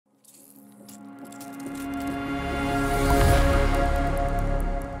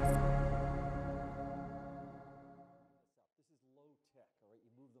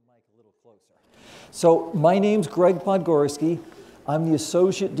So my name's Greg Podgorski. I'm the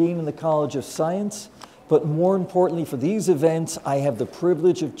Associate Dean in the College of Science, but more importantly for these events, I have the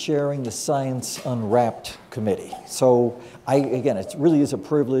privilege of chairing the Science Unwrapped Committee. So again, it really is a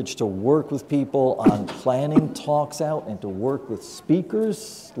privilege to work with people on planning talks out and to work with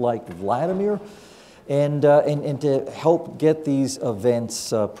speakers like Vladimir and to help get these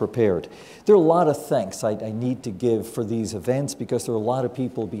events prepared. There are a lot of thanks I need to give for these events because there are a lot of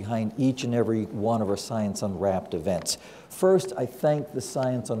people behind each and every one of our Science Unwrapped events. First, I thank the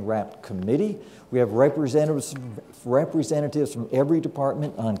Science Unwrapped Committee. We have representatives from every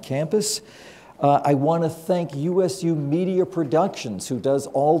department on campus. I want to thank USU Media Productions, who does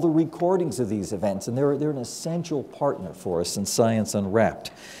all the recordings of these events, and they're an essential partner for us in Science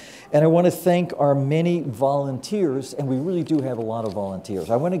Unwrapped. And I want to thank our many volunteers, and we really do have a lot of volunteers.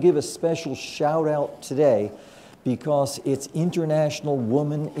 I want to give a special shout out today because it's International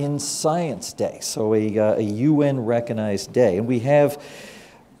Woman in Science Day, so a UN recognized day. And we have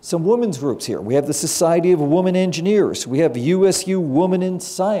some women's groups here. We have the Society of Women Engineers. We have USU Women in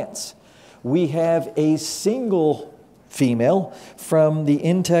Science. We have a single female from the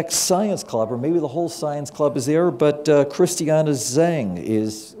Intech Science Club, or maybe the whole Science Club is there, but Christiana Zhang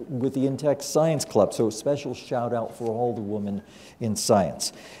is with the Intech Science Club, so a special shout out for all the women in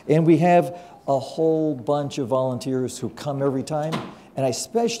science. And we have a whole bunch of volunteers who come every time, and I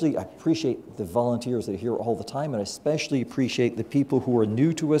appreciate the volunteers that are here all the time, and I especially appreciate the people who are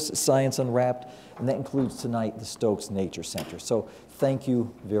new to us at Science Unwrapped, and that includes tonight the Stokes Nature Center. So thank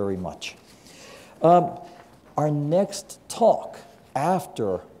you very much. Our next talk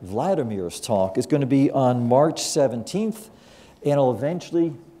after Vladimir's talk is going to be on March 17th, and I'll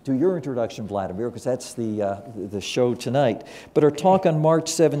eventually do your introduction, Vladimir, because that's the show tonight. But our talk on March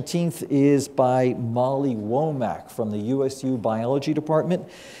 17th is by Molly Womack from the USU Biology Department,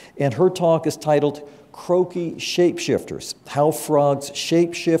 and her talk is titled Croaky Shapeshifters, How Frogs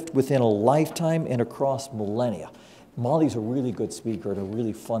Shapeshift Within a Lifetime and Across Millennia. Molly's a really good speaker and a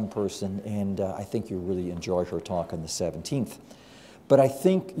really fun person, and I think you'll really enjoy her talk on the 17th. But I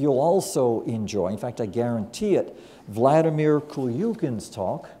think you'll also enjoy, in fact I guarantee it, Vladimir Kulyukin's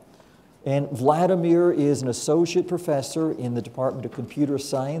talk. And Vladimir is an associate professor in the Department of Computer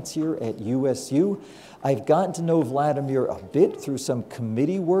Science here at USU. I've gotten to know Vladimir a bit through some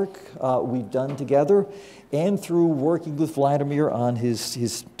committee work we've done together and through working with Vladimir on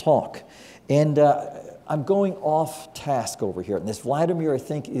his talk. And I'm going off task over here. And this Vladimir, I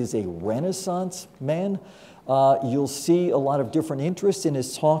think, is a Renaissance man. You'll see a lot of different interests in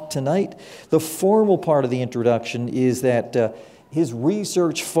his talk tonight. The formal part of the introduction is that his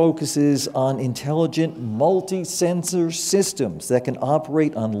research focuses on intelligent multi-sensor systems that can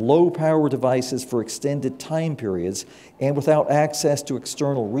operate on low-power devices for extended time periods and without access to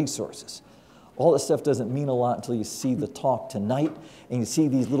external resources. All that stuff doesn't mean a lot until you see the talk tonight and you see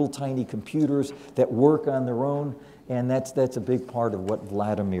these little tiny computers that work on their own, and that's a big part of what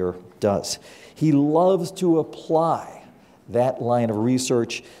Vladimir does. He loves to apply that line of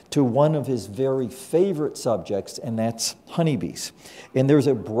research to one of his very favorite subjects, and that's honeybees. And there's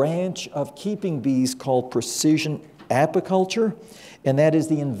a branch of keeping bees called precision apiculture, and that is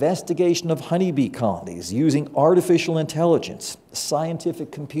the investigation of honeybee colonies using artificial intelligence,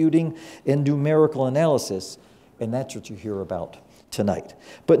 scientific computing, and numerical analysis, and that's what you hear about tonight.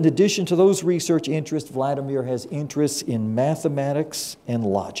 But in addition to those research interests, Vladimir has interests in mathematics and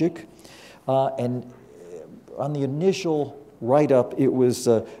logic, and on the initial write-up, it was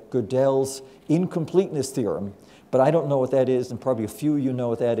Gödel's incompleteness theorem, but I don't know what that is, and probably a few of you know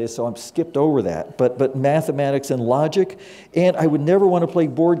what that is, so I've skipped over that. But mathematics and logic, and I would never want to play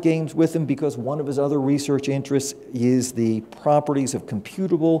board games with him because one of his other research interests is the properties of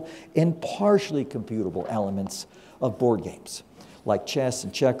computable and partially computable elements of board games, like chess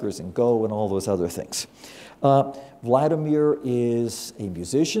and checkers and Go and all those other things. Vladimir is a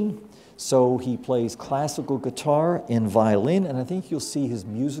musician. So he plays classical guitar and violin, and I think you'll see his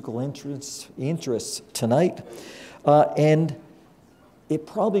musical interests tonight. And it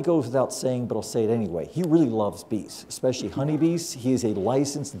probably goes without saying, but I'll say it anyway. He really loves bees, especially honeybees. He is a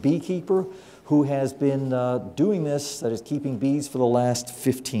licensed beekeeper who has been doing this, that is keeping bees, for the last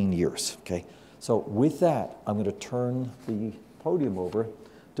 15 years. Okay. So with that, I'm going to turn the podium over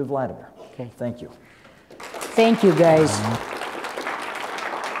to Vladimir. Okay. Thank you. Thank you, guys.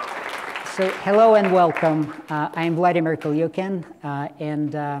 So hello and welcome. I'm Vladimir Kulyukin,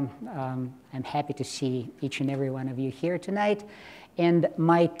 and I'm happy to see each and every one of you here tonight. And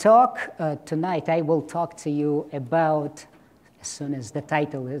my talk tonight, I will talk to you about, as soon as the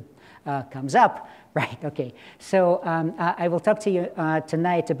title comes up, Right, okay. So I will talk to you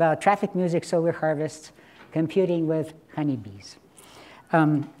tonight about traffic music, solar harvests, computing with honeybees.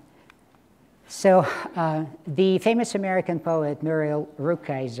 The famous American poet Muriel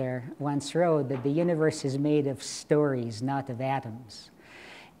Rukeyser once wrote that the universe is made of stories, not of atoms.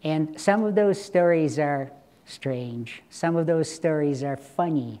 And some of those stories are strange. Some of those stories are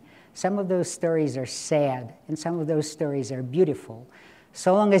funny. Some of those stories are sad. And some of those stories are beautiful,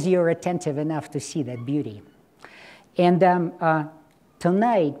 so long as you're attentive enough to see that beauty. And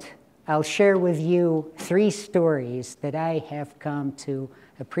tonight, I'll share with you 3 stories that I have come to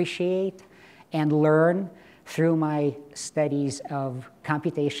appreciate and learn through my studies of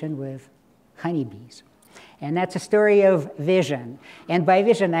computation with honeybees. And that's a story of vision. And by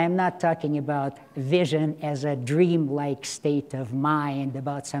vision, I am not talking about vision as a dreamlike state of mind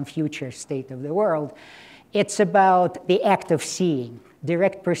about some future state of the world. It's about the act of seeing,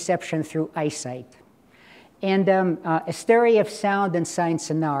 direct perception through eyesight. And a story of sound and science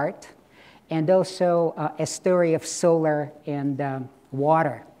and art, and also a story of solar and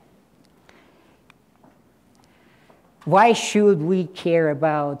water. Why should we care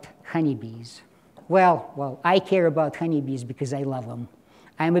about honeybees? Well, I care about honeybees because I love them.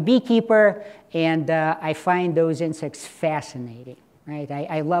 I'm a beekeeper, and I find those insects fascinating. Right?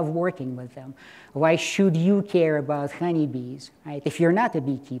 I love working with them. Why should you care about honeybees, right, if you're not a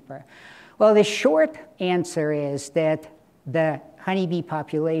beekeeper? Well, the short answer is that the honeybee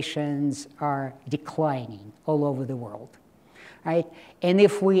populations are declining all over the world. Right? And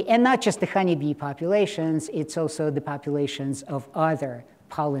not just the honeybee populations, it's also the populations of other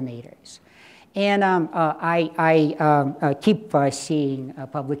pollinators. And I keep seeing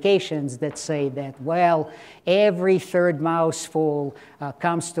publications that say that, well, every 3rd mouseful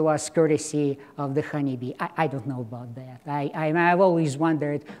comes to us courtesy of the honeybee. I don't know about that. I've always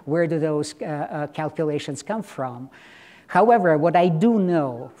wondered, where do those calculations come from? However, what I do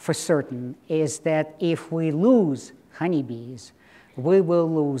know for certain is that if we lose honeybees, we will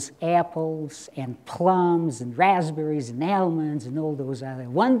lose apples and plums and raspberries and almonds and all those other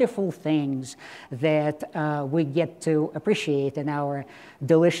wonderful things that we get to appreciate in our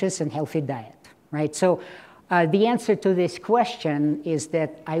delicious and healthy diet, right? So the answer to this question is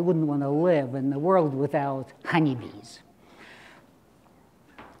that I wouldn't want to live in the world without honeybees.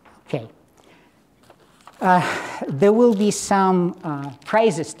 Okay. There will be some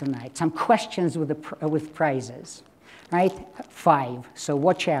prizes tonight, some questions with prizes. Right? 5, so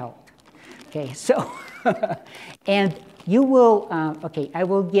watch out. Okay, so, and you will, I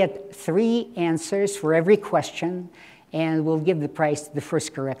will get 3 answers for every question, and we'll give the prize to the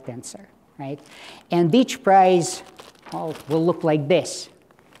first correct answer, right? And each prize will look like this,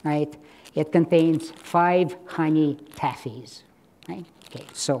 right? It contains 5 honey taffies, right? Okay,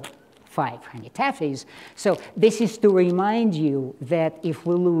 so 5 honey taffies. So this is to remind you that if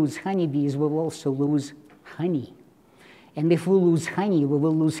we lose honeybees, we'll also lose honey. And if we lose honey, we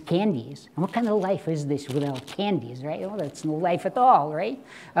will lose candies. And what kind of life is this without candies, right? Well, that's no life at all, right?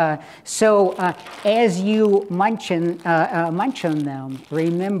 So as you munch on them,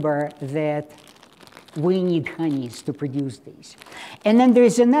 remember that we need honeys to produce these. And then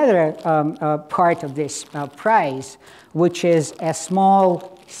there's another part of this prize, which is a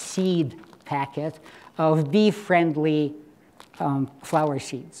small seed packet of bee-friendly flower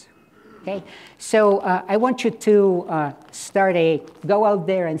seeds. Okay, so I want you to go out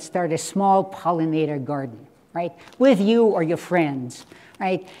there and start a small pollinator garden, right, with you or your friends,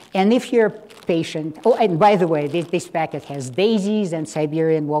 right? And if you're patient, oh, and by the way, this packet has daisies and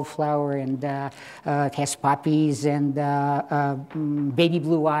Siberian wallflower, and it has poppies and baby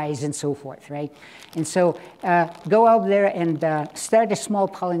blue eyes and so forth, right? And so go out there and start a small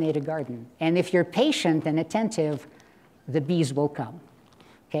pollinator garden. And if you're patient and attentive, the bees will come.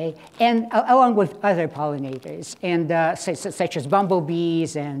 Okay, and along with other pollinators, and such as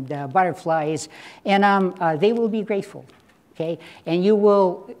bumblebees and butterflies, and they will be grateful. Okay, and you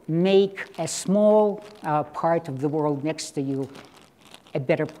will make a small part of the world next to you a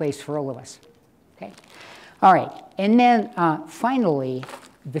better place for all of us. Okay, all right, and then finally,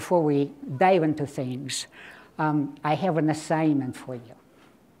 before we dive into things, I have an assignment for you.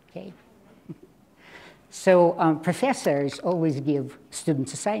 Okay. So professors always give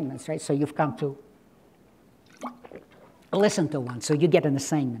students assignments, right? So you've come to listen to one, so you get an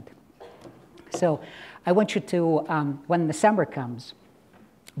assignment. So I want you to, when the summer comes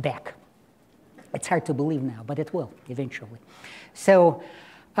back, it's hard to believe now, but it will eventually. So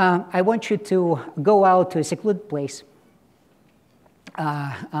I want you to go out to a secluded place,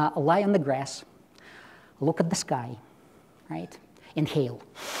 lie on the grass, look at the sky, right? Inhale.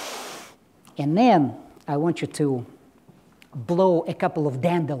 And then I want you to blow a couple of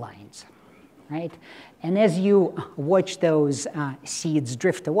dandelions, right? And as you watch those seeds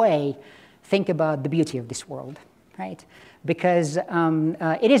drift away, think about the beauty of this world, right? Because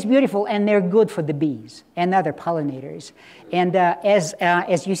it is beautiful, and they're good for the bees and other pollinators. And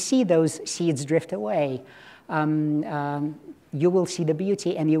as you see those seeds drift away, you will see the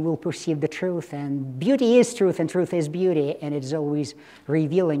beauty, and you will perceive the truth. And beauty is truth, and truth is beauty, and it is always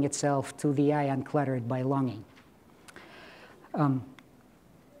revealing itself to the eye uncluttered by longing.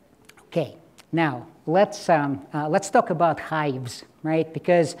 Okay, now let's talk about hives, right?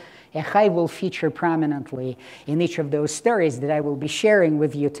 Because a hive will feature prominently in each of those stories that I will be sharing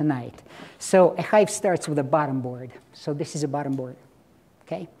with you tonight. So a hive starts with a bottom board. So this is a bottom board,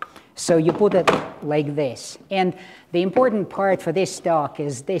 okay? So you put it like this. And the important part for this talk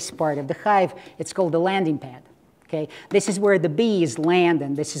is this part of the hive. It's called the landing pad, okay? This is where the bees land,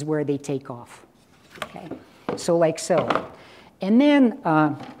 and this is where they take off, okay? So like so. And then,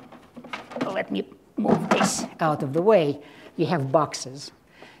 let me move this out of the way. You have boxes.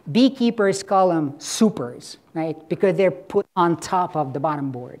 Beekeepers call them supers, right? Because they're put on top of the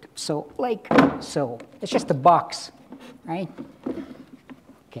bottom board. So like so. It's just a box, right?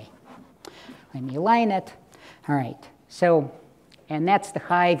 Okay. Let me align it. All right. So, and that's the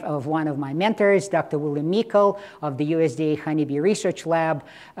hive of one of my mentors, Dr. William Meikle of the USDA Honeybee Research Lab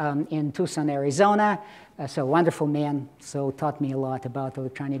in Tucson, Arizona. So wonderful man, so taught me a lot about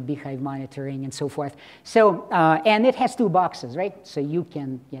electronic beehive monitoring and so forth. So, and it has two boxes, right? So you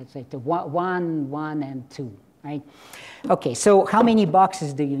can, yeah, it's like the one, and 2, right? Okay, so how many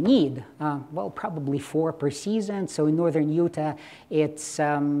boxes do you need? Well, probably 4 per season. So in northern Utah, it's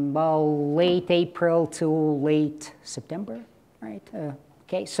well, late April to late September, right?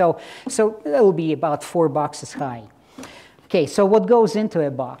 Okay, so that will be about 4 boxes high. Okay, so what goes into a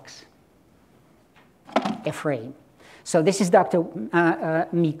box? A frame. So this is Dr.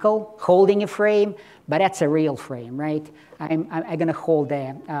 Meikle holding a frame, but that's a real frame, right? I'm going to hold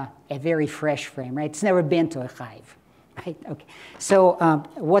a very fresh frame, right? It's never been to a hive, right? Okay. So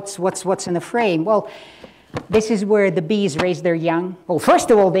what's in the frame? Well, this is where the bees raise their young. Well, first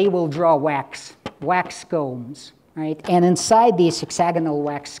of all, they will draw wax combs, right? And inside these hexagonal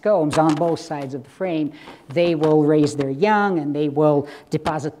wax combs on both sides of the frame, they will raise their young, and they will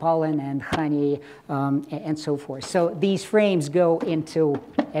deposit pollen and honey and so forth. So these frames go into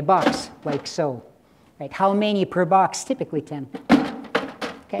a box like so, right? How many per box? Typically 10,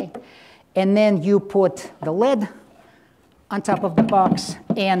 okay? And then you put the lid on top of the box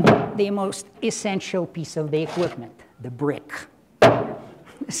and the most essential piece of the equipment, the brick.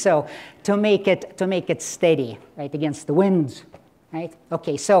 So to make it steady, right, against the winds, right?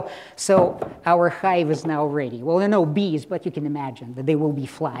 Okay, so our hive is now ready. Well, there are no bees, but you can imagine that they will be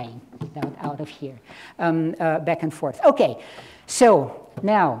flying out of here, back and forth. Okay, so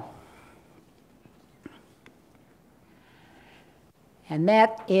now, and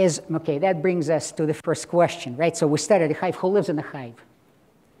that is, okay, that brings us to the first question, right? So we started a hive. Who lives in the hive?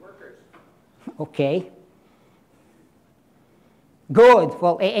 Workers. Okay. Good.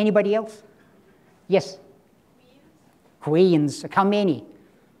 Well, anybody else? Yes? Queens. How many?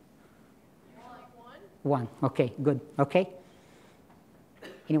 One. Okay, good. Okay.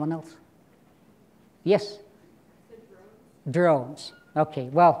 Anyone else? Yes? Drones. Okay,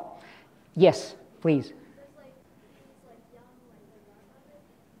 well, yes, please.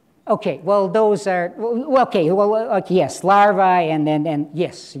 Okay, well, those are, okay, well, yes, larvae, and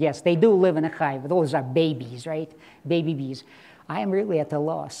yes, they do live in a hive. Those are babies, right? Baby bees. I am really at a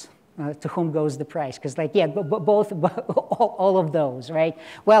loss to whom goes the prize, because like, yeah, both, all of those, right?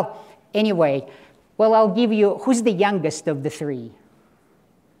 Well, anyway, well, I'll give you, who's the youngest of the 3?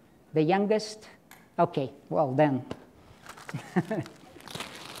 The youngest? Okay, well then.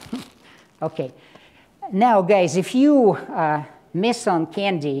 Okay, now guys, if you miss on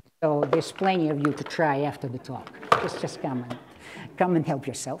candy, so there's plenty of you to try after the talk. Just come and help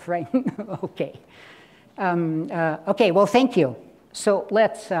yourself, right? Okay. Okay, well, thank you. So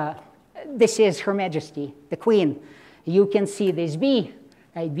let's, this is Her Majesty, the Queen. You can see this bee,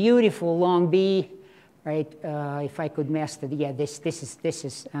 right? Beautiful long bee, right? If I could master, yeah, this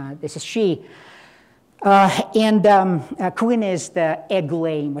is she. Queen is the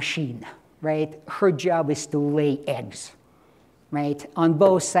egg-laying machine, right? Her job is to lay eggs, right? On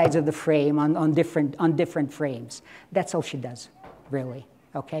both sides of the frame, on different frames. That's all she does, really,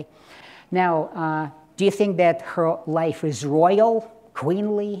 okay? Now, do you think that her life is royal,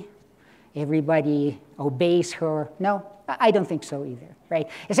 queenly? Everybody obeys her. No, I don't think so either, right?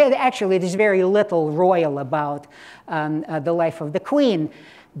 Actually, there's very little royal about the life of the queen,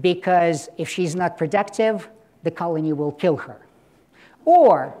 because if she's not productive, the colony will kill her.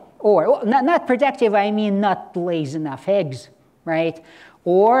 Or not productive, I mean not lays enough eggs, right?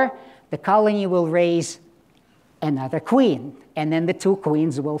 Or the colony will raise another queen, and then the two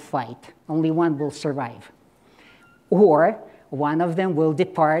queens will fight. Only one will survive. Or one of them will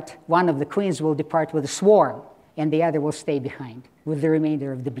depart, one of the queens will depart with a swarm, and the other will stay behind with the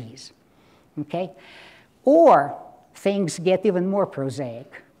remainder of the bees, okay? Or things get even more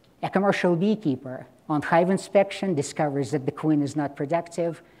prosaic. A commercial beekeeper on hive inspection discovers that the queen is not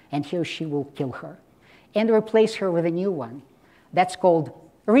productive, and he or she will kill her and replace her with a new one. That's called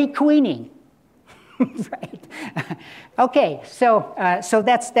requeening, right? Okay, so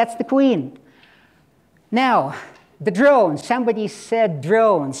that's the queen. Now, the drones. Somebody said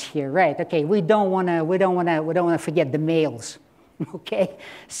drones here, right? Okay, we don't want to forget the males. Okay,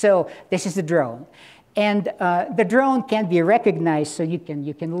 so this is the drone, and the drone can be recognized. So you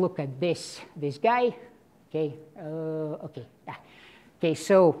can look at this guy. Okay, okay.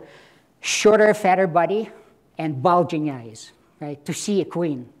 So shorter, fatter body, and bulging eyes, right? To see a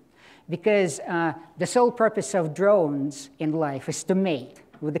queen, because the sole purpose of drones in life is to mate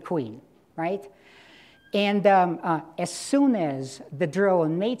with the queen, right? And as soon as the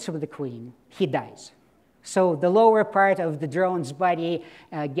drone mates with the queen, he dies. So the lower part of the drone's body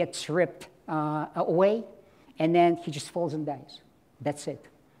gets ripped away, and then he just falls and dies. That's it,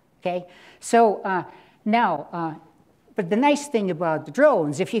 okay? So but the nice thing about the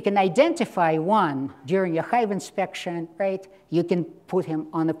drones, if you can identify one during your hive inspection, right, you can put him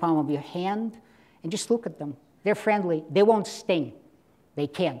on the palm of your hand and just look at them. They're friendly. They won't sting. They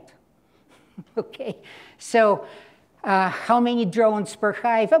can't. Okay, so how many drones per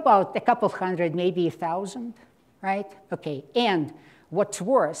hive? About a couple hundred, maybe 1,000, right? Okay, and what's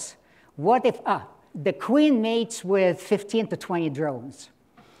worse, what if the queen mates with 15 to 20 drones,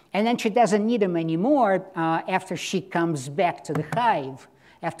 and then she doesn't need them anymore after she comes back to the hive,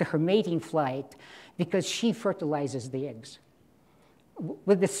 after her mating flight, because she fertilizes the eggs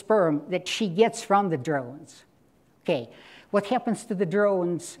with the sperm that she gets from the drones. Okay, what happens to the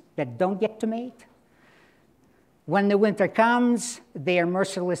drones that don't get to mate? When the winter comes, they are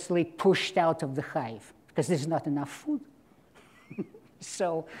mercilessly pushed out of the hive because there's not enough food.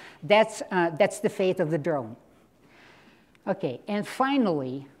 So that's the fate of the drone. Okay, and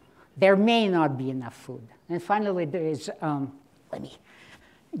finally, there may not be enough food. And finally, there is, let me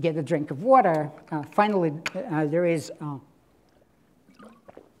get a drink of water. Finally, there is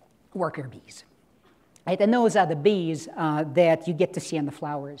worker bees. Right? And those are the bees that you get to see on the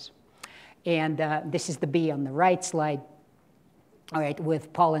flowers. And this is the bee on the right slide, all right,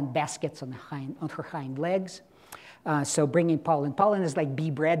 with pollen baskets on her hind legs. So bringing pollen. Pollen is like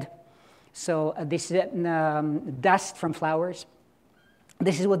bee bread. So this is dust from flowers.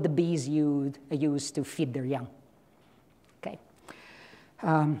 This is what the bees use to feed their young. Okay.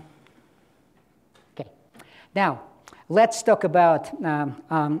 Okay. Now, let's talk about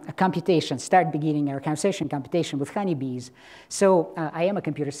computation. Start beginning our conversation computation with honeybees. So I am a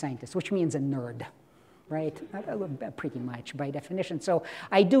computer scientist, which means a nerd, right? Pretty much by definition. So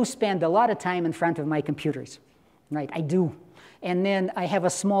I do spend a lot of time in front of my computers, right? I do. And then I have a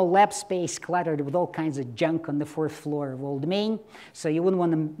small lab space cluttered with all kinds of junk on the 4th floor of Old Main, so you wouldn't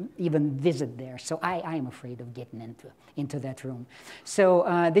want to even visit there. So I am afraid of getting into that room.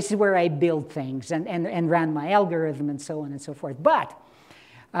 So this is where I build things and run my algorithm and so on and so forth. But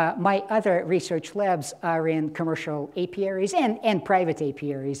my other research labs are in commercial apiaries and private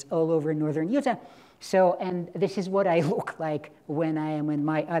apiaries all over northern Utah. So, and this is what I look like when I am in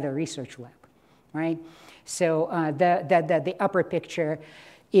my other research lab, right? So the upper picture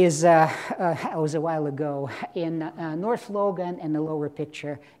is was a while ago in North Logan, and the lower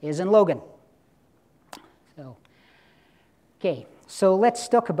picture is in Logan. So, okay, so let's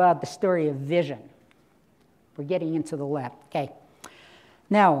talk about the story of vision. We're getting into the lab. Okay.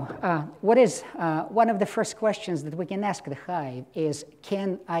 Now, what is one of the first questions that we can ask the hive is,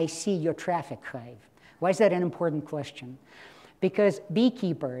 can I see your traffic, hive? Why is that an important question? Because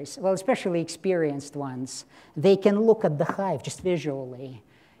beekeepers, well, especially experienced ones, they can look at the hive just visually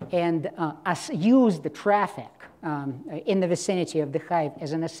and use the traffic in the vicinity of the hive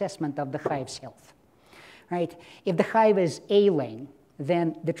as an assessment of the hive's health, right? If the hive is ailing,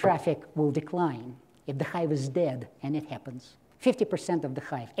 then the traffic will decline. If the hive is dead, and it happens, 50% of the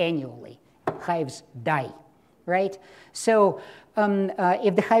hive annually, hives die, right? So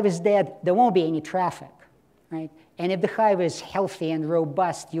if the hive is dead, there won't be any traffic. right? And if the hive is healthy and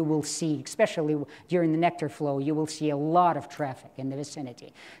robust, you will see, especially during the nectar flow, you will see a lot of traffic in the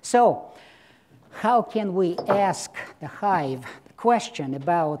vicinity. So how can we ask the hive the question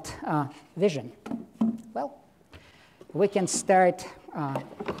about vision? Well, we can start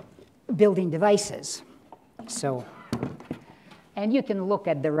building devices. So, and you can look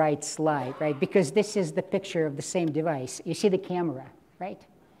at the right slide, right? Because this is the picture of the same device. You see the camera, right?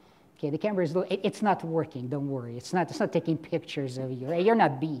 Okay, the camera is, it's not working, don't worry. It's not taking pictures of you, right? You're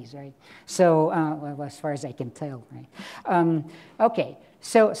not bees, right? So, well, as far as I can tell, right? Okay,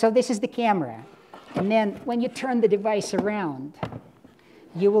 so this is the camera. And then when you turn the device around,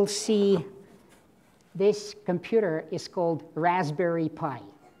 you will see this computer is called Raspberry Pi,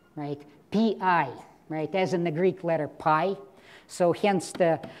 right? Pi, right? As in the Greek letter pi. So hence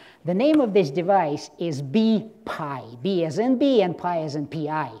the name of this device is Pi. B as in B and pi as in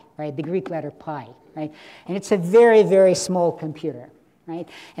pi, right? The Greek letter pi, right? And it's a very, very small computer, right?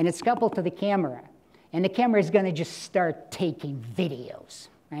 And it's coupled to the camera. And the camera is going to just start taking videos,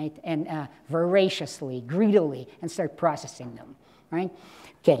 right? And voraciously, greedily, and start processing them, right?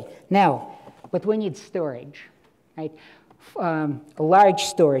 Okay, now, but we need storage, right? Large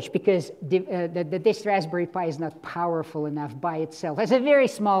storage, because this Raspberry Pi is not powerful enough by itself. It has a very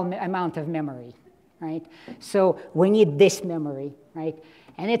small amount of memory, right? So we need this memory, right?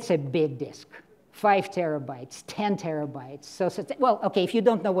 And it's a big disk, 5 terabytes, 10 terabytes. So well, okay, if you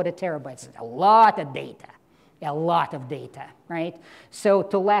don't know what a terabyte is, a lot of data, right? So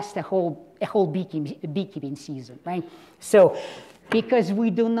to last a whole beekeeping season, right? So because we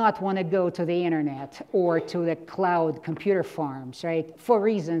do not want to go to the internet or to the cloud computer farms, right? For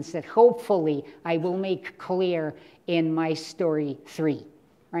reasons that hopefully I will make clear in my story 3,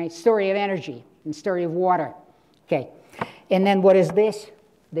 right? Story of energy and story of water. Okay, and then what is this?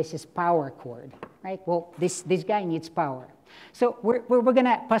 This is power cord, right? Well, this guy needs power. So we're going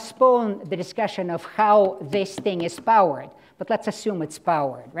to postpone the discussion of how this thing is powered, but let's assume it's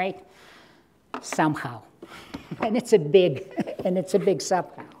powered, right? Somehow. And it's a big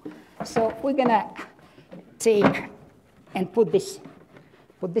somehow. So we're going to take and put this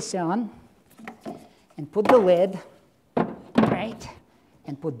on, and put the lid, right?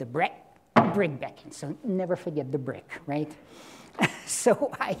 And put the brick back in. So never forget the brick, right?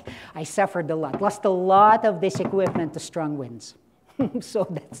 So I suffered a lot, lost a lot of this equipment to strong winds. So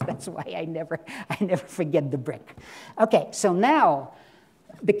that's why I never forget the brick. Okay, so now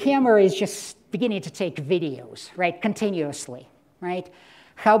the camera is just beginning to take videos, right, continuously, right?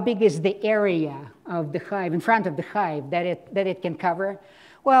 How big is the area of the hive, in front of the hive, that it can cover?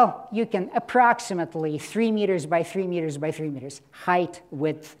 Well, you can approximately 3 meters by 3 meters by 3 meters, height,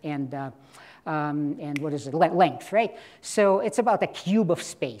 width, and what is it, length, right? So it's about a cube of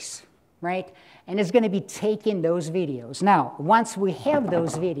space, right? And it's going to be taking those videos. Now, once we have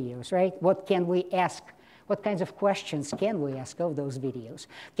those videos, right, what can we ask? What kinds of questions can we ask of those videos?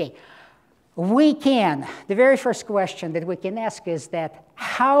 Okay, the very first question that we can ask is that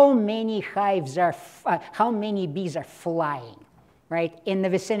how many bees are flying, right, in the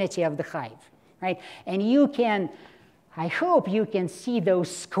vicinity of the hive, right? And you can, I hope you can see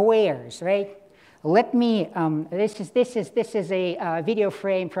those squares, right? Let me, this is a video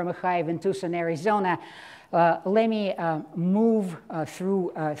frame from a hive in Tucson, Arizona. Let me move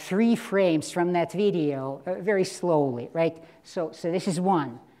through 3 frames from that video very slowly, right? So this is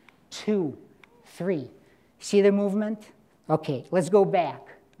 1, 2, 3. See the movement? Okay, let's go back,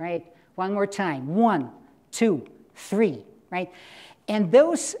 right? One more time. 1, 2, 3, right? And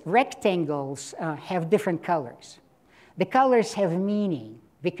those rectangles have different colors. The colors have meaning,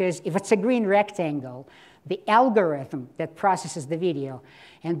 because if it's a green rectangle, the algorithm that processes the video,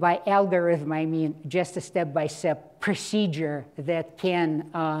 and by algorithm I mean just a step-by-step procedure that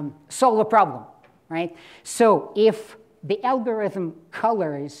can solve a problem, right? So if the algorithm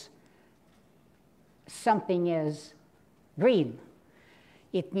colors something as green,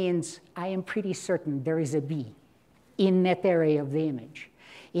 it means I am pretty certain there is a bee in that area of the image.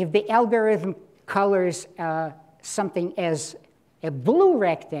 If the algorithm colors something as a blue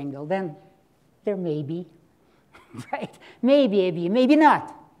rectangle, then there may be, right? Maybe a bee, maybe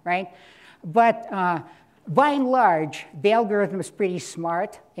not, right? But by and large, the algorithm is pretty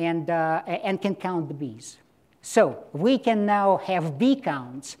smart and can count the bees. So we can now have bee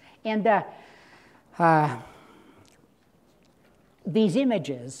counts, and these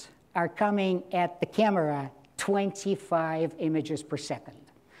images are coming at the camera 25 images per second,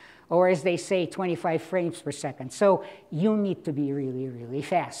 or as they say, 25 frames per second. So you need to be really, really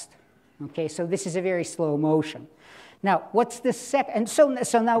fast. Okay, so this is a very slow motion. Now, what's the second? And so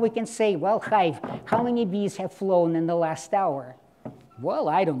now we can say, well, hive, how many bees have flown in the last hour? Well,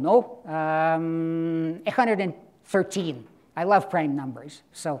 I don't know, 113. I love prime numbers,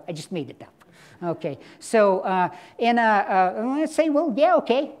 so I just made it up. Okay, so let's say, well, yeah,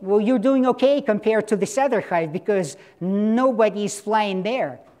 okay. Well, you're doing okay compared to this other hive because nobody's flying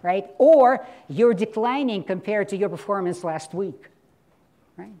there, right? Or you're declining compared to your performance last week,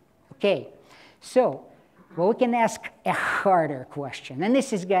 right? Okay, so well, we can ask a harder question. And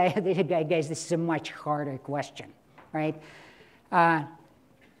this is, guys, this is a much harder question, right?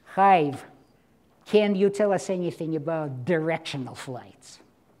 Hive, can you tell us anything about directional flights?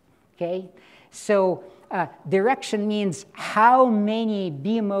 Okay, so direction means how many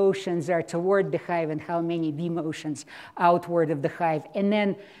bee motions are toward the hive and how many bee motions outward of the hive. And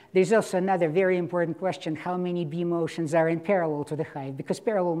then there's also another very important question, how many bee motions are in parallel to the hive, because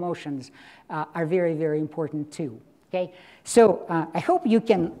parallel motions are very, very important too. Okay, so I hope you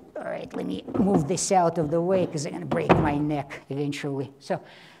can, all right, let me move this out of the way because I'm going to break my neck eventually. So,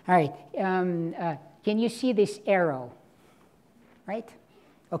 all right, can you see this arrow, right?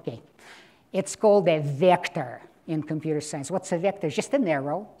 Okay, it's called a vector in computer science. What's a vector? Just an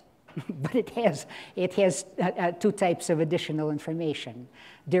arrow, but it has two types of additional information,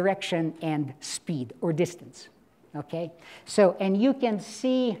 direction and speed or distance, okay? So, and you can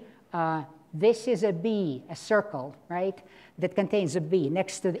see this is a bee, a circle, right, that contains a bee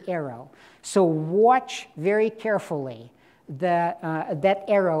next to the arrow. So watch very carefully that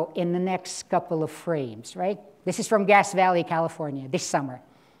arrow in the next couple of frames, right? This is from Grass Valley, California, this summer.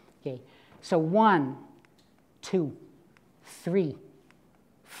 Okay, so 1, 2, 3,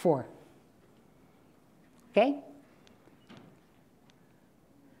 4. Okay?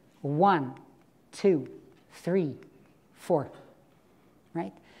 1, 2, 3, 4.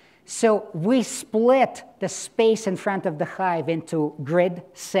 Right? So we split the space in front of the hive into grid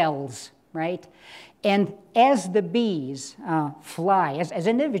cells, right? And as the bees fly, as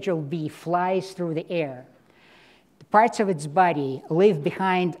an individual bee flies through the air, the parts of its body leave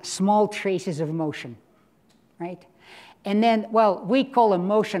behind small traces of motion, right? And then, well, we call them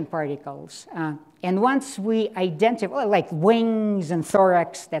motion particles. And once we identify, like wings and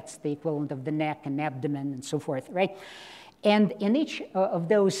thorax, that's the equivalent of the neck and abdomen and so forth, right? And in each of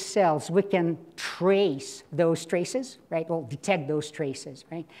those cells, we can trace those traces, right? Well, detect those traces,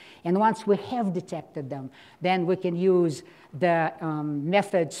 right? And once we have detected them, then we can use the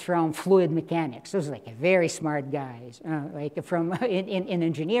methods from fluid mechanics. Those are like very smart guys, like from in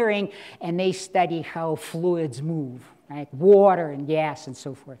engineering, and they study how fluids move, right? Water and gas and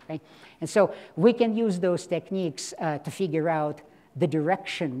so forth, right? And so we can use those techniques to figure out the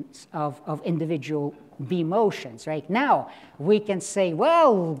directions of individual bee motions, right? Now, we can say,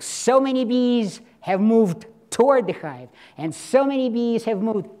 well, so many bees have moved toward the hive, and so many bees have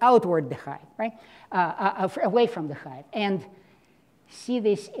moved outward the hive, right? Away from the hive. And see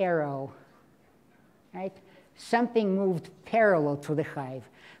this arrow, right? Something moved parallel to the hive.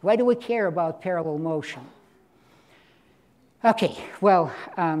 Why do we care about parallel motion? Okay, well,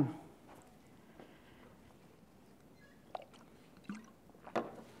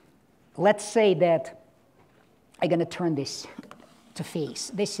 let's say that I'm going to turn this to face.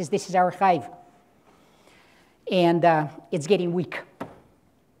 This is our hive, and it's getting weak.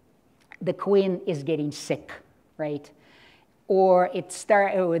 The queen is getting sick, right? Or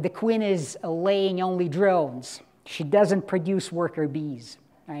the queen is laying only drones. She doesn't produce worker bees,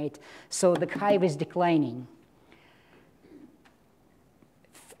 right? So the hive is declining.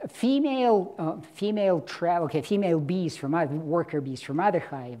 Female bees from worker bees from other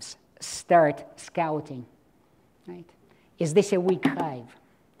hives start scouting, right? Is this a weak hive?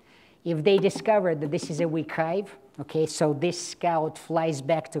 If they discover that this is a weak hive, okay, so this scout flies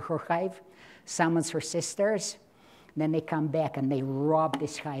back to her hive, summons her sisters, then they come back and they rob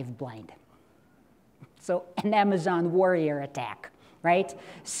this hive blind. So an Amazon warrior attack, right?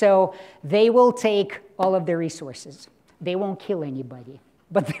 So they will take all of the resources. They won't kill anybody,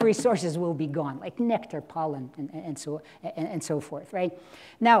 but the resources will be gone, like nectar, pollen, and so forth, right?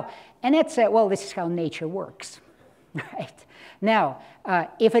 Now, and that's, well, this is how nature works, right? Now,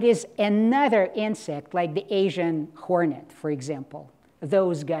 if it is another insect, like the Asian hornet, for example,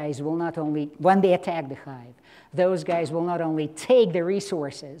 those guys will not only, when they attack the hive, those guys will not only take the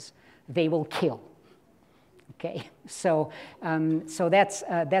resources, they will kill. Okay, so that's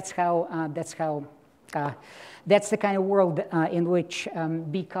the kind of world in which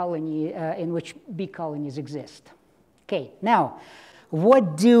bee colonies exist. Okay, now,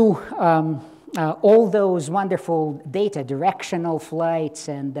 what do all those wonderful data, directional flights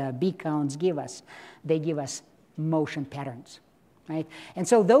and bee counts give us? They give us motion patterns, right? And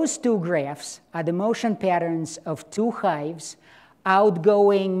so those two graphs are the motion patterns of two hives,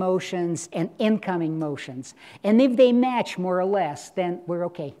 outgoing motions and incoming motions. And if they match more or less, then we're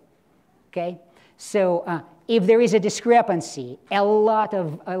okay, okay? So if there is a discrepancy, a lot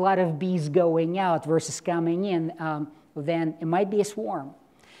of bees going out versus coming in, then it might be a swarm.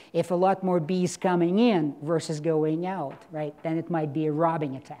 If a lot more bees coming in versus going out, right, then it might be a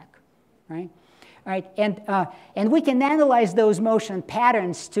robbing attack, right? All right, and we can analyze those motion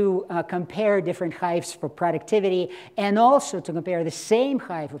patterns to compare different hives for productivity and also to compare the same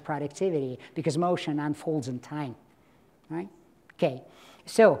hive for productivity because motion unfolds in time, right? Okay,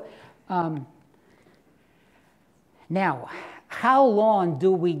 so now, how long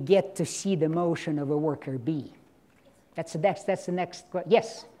do we get to see the motion of a worker bee? That's the next question.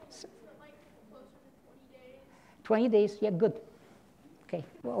 Yes? 20 days, yeah, good. Okay,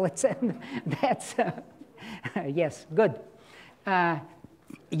 well, that's, yes, good.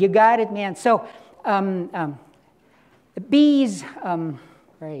 You got it, man. So bees,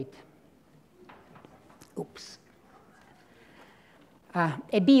 right. Oops.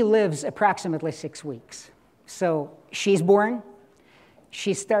 A bee lives approximately 6 weeks. So she's born,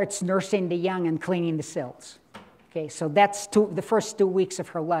 she starts nursing the young and cleaning the cells. Okay, so that's the first 2 weeks of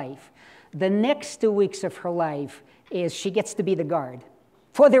her life. The next 2 weeks of her life is she gets to be the guard.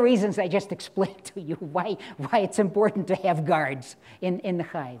 For the reasons I just explained to you, why it's important to have guards in the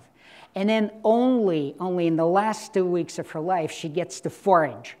hive. And then only in the last 2 weeks of her life, she gets to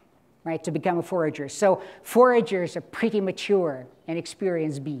forage, right, to become a forager. So foragers are pretty mature and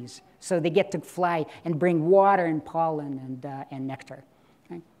experienced bees. So they get to fly and bring water and pollen and nectar.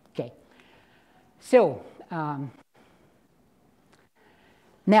 Right? Okay. So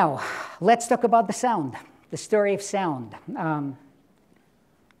now let's talk about the sound, the story of sound.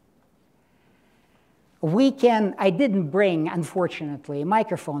 I didn't bring, unfortunately, a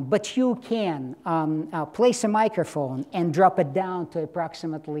microphone, but you can place a microphone and drop it down to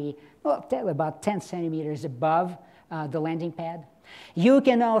approximately, well, about 10 centimeters above the landing pad. You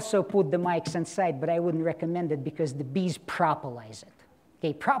can also put the mics inside, but I wouldn't recommend it because the bees propolis it.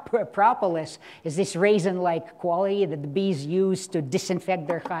 Okay, propolis is this raisin-like quality that the bees use to disinfect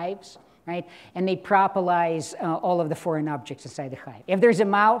their hives, right? And they propolis all of the foreign objects inside the hive. If there's a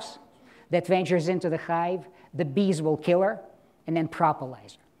mouse that ventures into the hive, the bees will kill her and then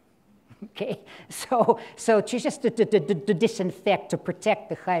propolis her. Okay, so just to disinfect, to protect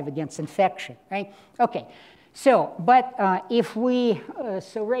the hive against infection, right? Okay, so but if we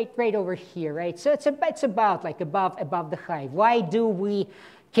so right over here, right? So it's about like above the hive. Why do we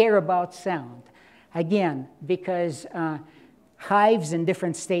care about sound? Again, because hives in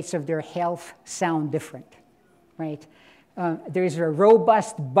different states of their health sound different, right? There's a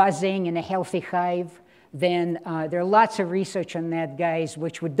robust buzzing in a healthy hive. Then there are lots of research on that, guys,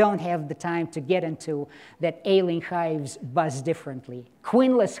 which we don't have the time to get into, that ailing hives buzz differently.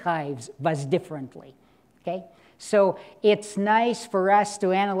 Queenless hives buzz differently, okay? So it's nice for us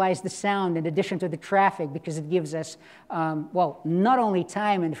to analyze the sound in addition to the traffic because it gives us, well, not only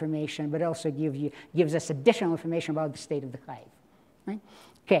time information, but also gives us additional information about the state of the hive, right?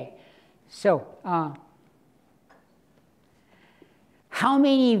 Okay, so how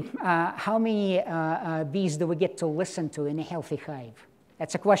many bees do we get to listen to in a healthy hive?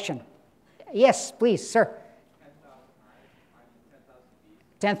 That's a question. Yes, please, sir.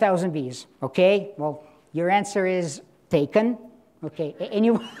 10,000 bees. Okay, well, your answer is taken. Okay,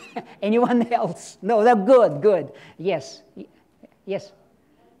 anyone else? No, that's good. Yes, yes.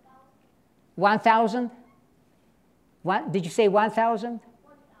 1,000? What did you say? 1,000?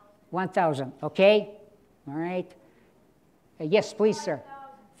 1,000. Okay, all right. Yes, please, sir.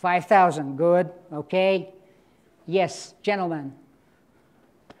 5,000. Good. Okay. Yes, gentlemen.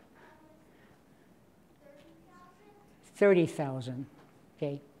 30,000.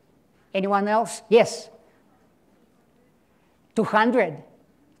 Okay. Anyone else? Yes. 200.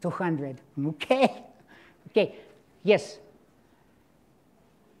 200. Okay. Okay. Yes.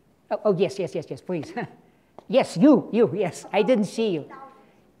 Oh, yes, please. Yes, you, yes. I didn't see you.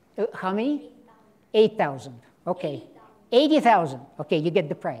 How many? 8,000. Okay. 80,000. Okay, you get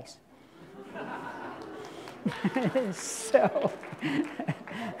the price. So,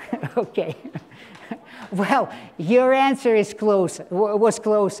 okay. Well, your answer is was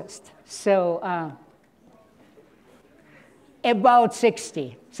closest. So, about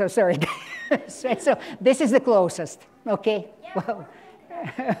 60. So, sorry. So, this is the closest. Okay? Yeah. Well,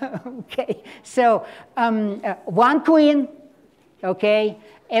 okay. So, one queen. Okay,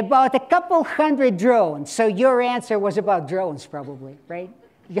 about a couple hundred drones. So your answer was about drones, probably, right?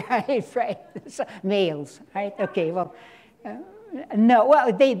 Right, right. So, males, right? Okay, well, no,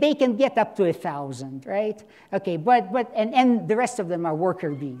 well, they can get up to 1,000, right? Okay, and the rest of them are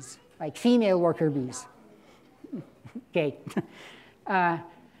worker bees, like female worker bees. Okay.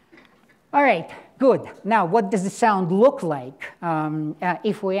 All right, good. Now, what does the sound look like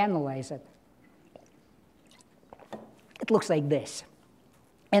if we analyze it? It looks like this.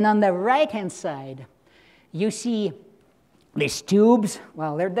 And on the right-hand side, you see these tubes.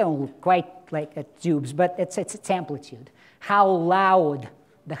 Well, they don't look quite like tubes, but it's amplitude, how loud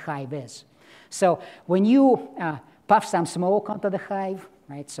the hive is. So when you puff some smoke onto the hive,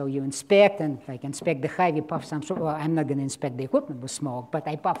 right? So you inspect, and like inspect the hive, you puff some smoke. Well, I'm not going to inspect the equipment with smoke, but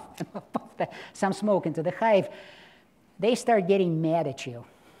I puff some smoke into the hive. They start getting mad at you,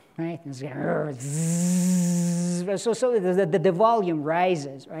 right? So the volume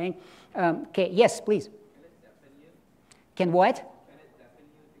rises, right? Okay, yes, please. Can what?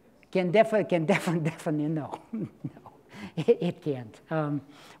 Can deafen you? No, no, it can't.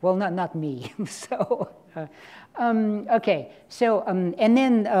 Well, not me. So, okay. So, and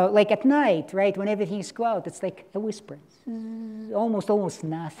then like at night, right, when everything's quiet, it's like a whisper, almost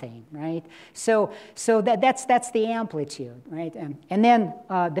nothing, right? So that's the amplitude, right? And then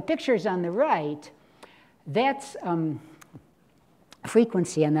the pictures on the right, that's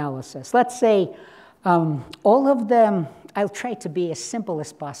frequency analysis. Let's say all of them. I'll try to be as simple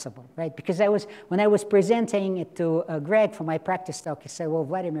as possible, right? Because when I was presenting it to Greg for my practice talk, he said, well,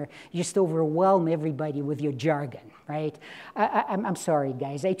 Vladimir, you just overwhelm everybody with your jargon, right? I'm sorry,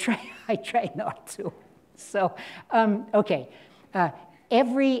 guys. I try not to. So, okay.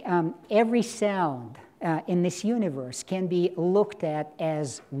 Every sound in this universe can be looked at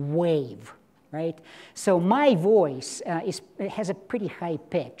as wave, right? So my voice has a pretty high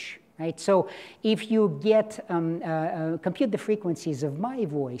pitch. Right? So if you compute the frequencies of my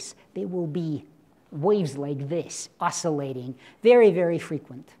voice, they will be waves like this, oscillating, very, very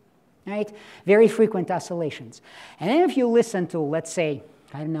frequent, right? Very frequent oscillations. And then if you listen to, let's say,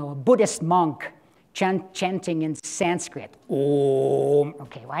 I don't know, a Buddhist monk chanting in Sanskrit, Om.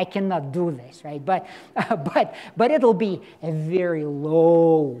 Okay, well, I cannot do this, right? But it'll be a very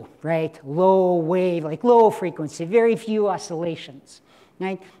low, right? Low wave, like low frequency, very few oscillations.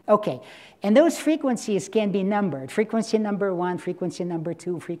 Right? Okay, and those frequencies can be numbered. Frequency number 1, frequency number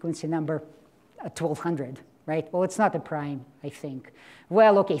 2, frequency number 1200, right? Well, it's not a prime, I think.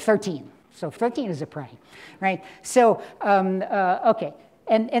 Well, okay, 13. So 13 is a prime, right? So, okay,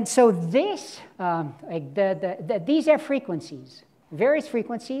 and so this, these are frequencies, various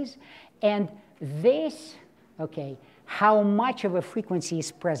frequencies, and this, okay, how much of a frequency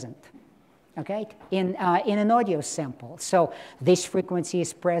is present. Okay, in an audio sample. So this frequency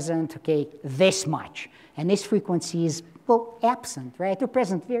is present, okay, this much. And this frequency is, well, absent, right? They're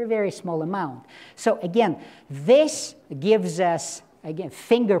present very, very small amount. So again, this gives us, again,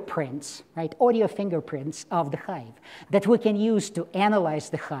 fingerprints, right? Audio fingerprints of the hive that we can use to analyze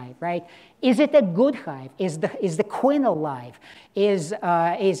the hive, right? Is it a good hive? Is the queen alive? Is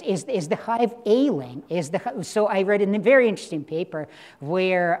the hive ailing? So I read in a very interesting paper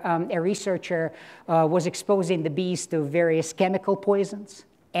where a researcher was exposing the bees to various chemical poisons,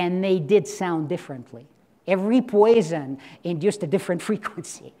 and they did sound differently. Every poison induced a different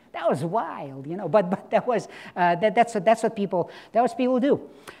frequency. That was wild, you know. But that was that's what people do.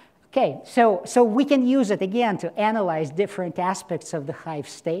 Okay, so we can use it again to analyze different aspects of the hive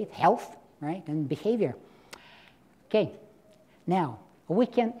state, health, right, and behavior. Okay, now we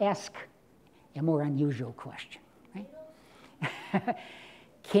can ask a more unusual question, right?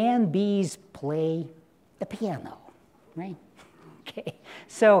 Can bees play the piano, right? Okay,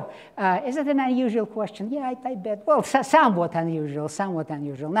 so is it an unusual question? Yeah, I bet. Well, somewhat unusual,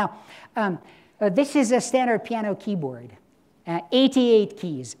 Now, this is a standard piano keyboard, 88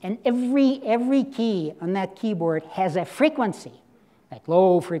 keys, and every key on that keyboard has a frequency, like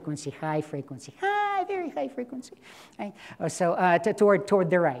low frequency, very high frequency, right? So toward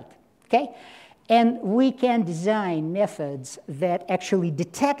the right, okay? And we can design methods that actually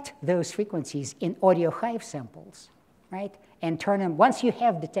detect those frequencies in audio hive samples, right? And turn them, once you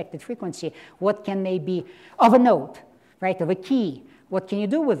have detected frequency, what can they be of a note, right, of a key? What can you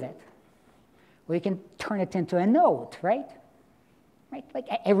do with it? Well, you can turn it into a note, right? Right, like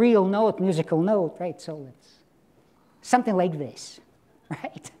a real note, musical note, right? So it's something like this,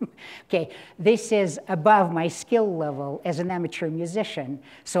 right? Okay, this is above my skill level as an amateur musician,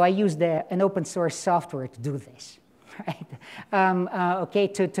 so I used an open source software to do this. Right? Okay,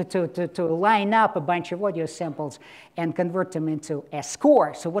 to line up a bunch of audio samples and convert them into a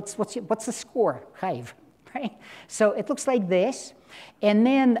score. So what's the score hive, right? So it looks like this. And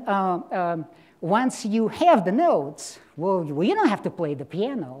then once you have the notes, well, you don't have to play the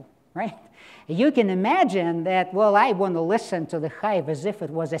piano, right? You can imagine that, well, I want to listen to the hive as if it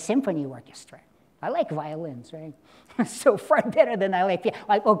was a symphony orchestra. I like violins, right? So far better than I like piano.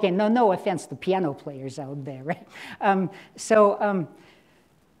 Okay, no offense to piano players out there, right?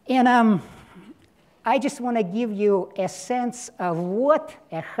 I just want to give you a sense of what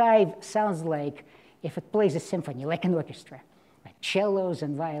a hive sounds like if it plays a symphony, like an orchestra, like cellos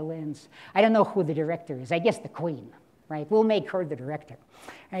and violins. I don't know who the director is. I guess the queen, right? We'll make her the director,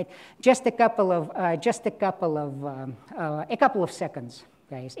 right? Just a couple of seconds,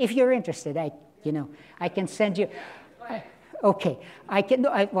 guys. If you're interested, I can send you. Okay,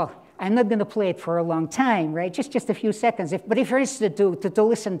 well, I'm not going to play it for a long time, right? Just a few seconds. But if you're interested to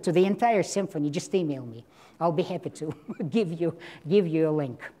listen to the entire symphony, just email me. I'll be happy to give you a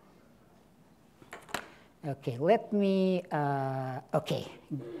link. Okay, let me. Okay,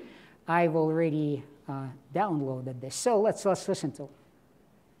 I've already downloaded this. So let's listen to.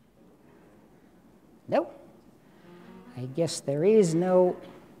 No, I guess there is no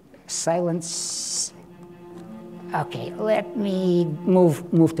silence. Okay, let me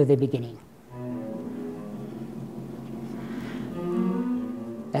move to the beginning.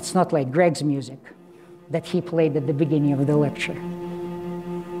 That's not like Greg's music that he played at the beginning of the lecture.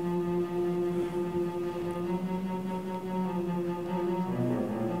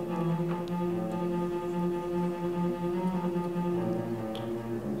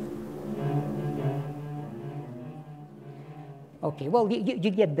 Okay, well, you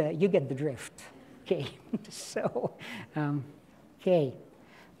get the drift. Okay, so, okay,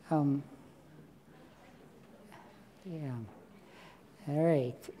 yeah, all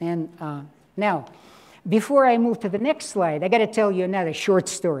right. And now, before I move to the next slide, I got to tell you another short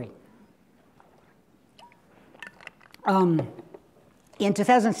story. In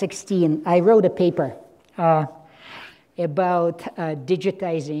 2016, I wrote a paper about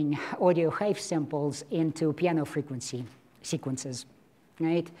digitizing audio hive samples into piano frequency sequences,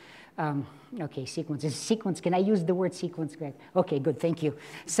 right? Okay, sequences. Sequence, can I use the word sequence, Greg? Okay, good, thank you.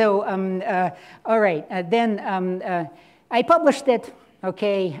 So, all right, then I published it,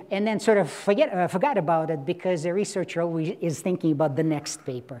 okay, and then sort of forgot about it because the researcher always is thinking about the next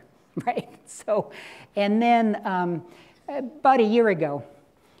paper, right? So, and then about a year ago,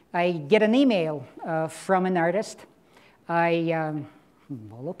 I get an email from an artist. Well,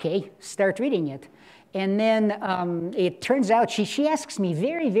 okay, start reading it. And then it turns out she asks me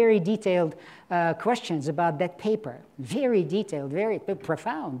very, very detailed questions about that paper. Very detailed, very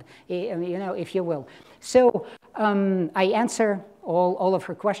profound, if you will. So I answer all of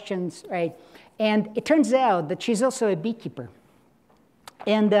her questions, right? And it turns out that she's also a beekeeper.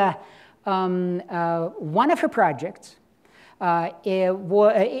 And one of her projects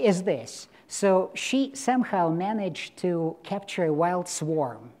is this. So she somehow managed to capture a wild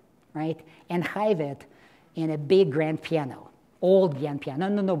swarm, right, and hive it in a big grand piano, old grand piano.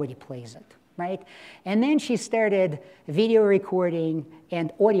 Nobody plays it, right? And then she started video recording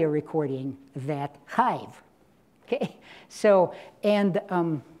and audio recording that hive, okay? So, and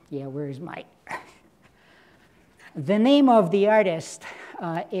yeah, where's my? The name of the artist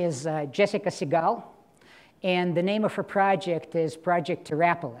is Jessica Segal, and the name of her project is Project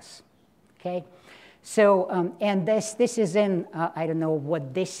Terrapolis, okay? So, and this is in, I don't know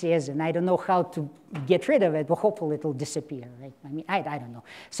what this is, and I don't know how to get rid of it, but hopefully it'll disappear, right? I mean, I don't know.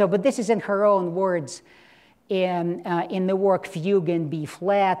 So, but this is in her own words. In the work Fugue in B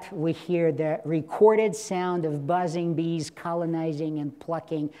flat, we hear the recorded sound of buzzing bees colonizing and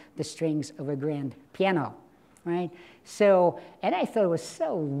plucking the strings of a grand piano, right? So, and I thought it was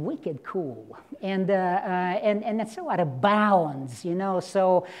so wicked cool, and it's so out of bounds, you know.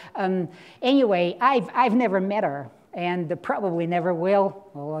 So anyway, I've never met her, and probably never will.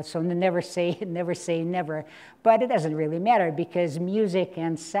 Well, so never say never. But it doesn't really matter because music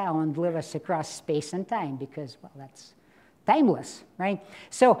and sound live us across space and time because, well, that's timeless, right?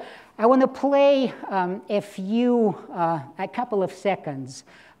 So I want to play a couple of seconds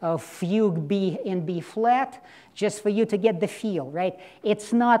of Fugue in B flat, just for you to get the feel, right?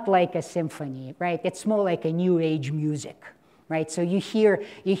 It's not like a symphony, right? It's more like a new age music, right? So you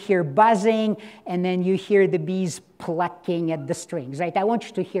hear buzzing, and then you hear the bees plucking at the strings, right? I want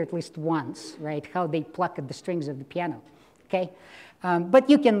you to hear at least once, right? How they pluck at the strings of the piano, okay? But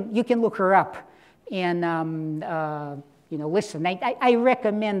you can look her up and listen. I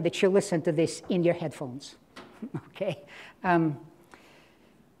recommend that you listen to this in your headphones, okay?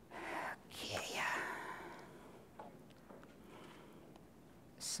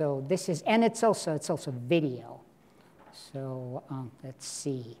 So this is, and it's also video. So let's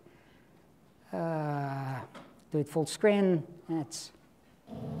see. Do it full screen. That's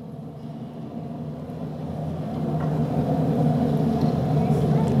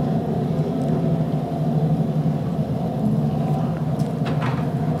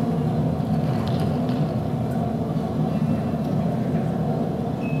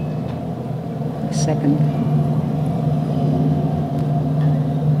second.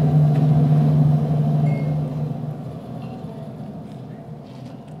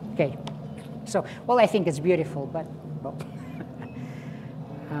 Okay, so, well, I think it's beautiful, but, well,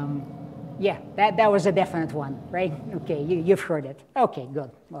 yeah, that was a definite one, right? Okay, you've heard it. Okay,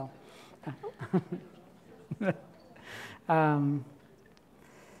 good, well.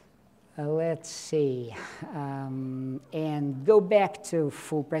 Let's see, and go back to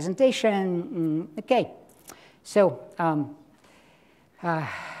full presentation. Okay, so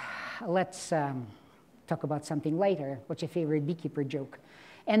let's talk about something later. What's your favorite beekeeper joke?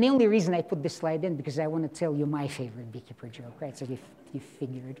 And the only reason I put this slide in because I want to tell you my favorite beekeeper joke, right? So you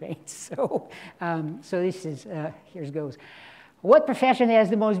figured, right? So so this is here it goes. What profession has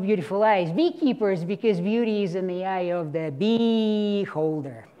the most beautiful eyes? Beekeepers, because beauty is in the eye of the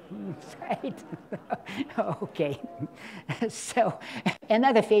beholder. Right? Okay. So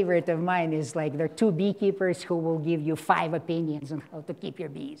another favorite of mine is like there are two beekeepers who will give you 5 opinions on how to keep your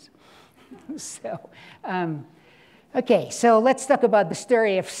bees. So, okay, so let's talk about the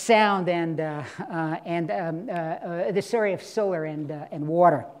story of sound and the story of solar and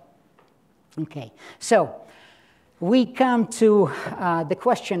water. Okay, so we come to the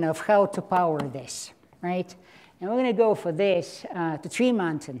question of how to power this, right? And we're going to go for this to Tree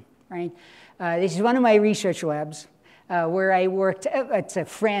Mountain, right? This is one of my research labs where I worked. It's a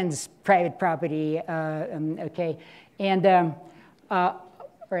friend's private property, okay? And,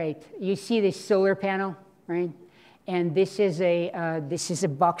 right, you see this solar panel, right? And this is a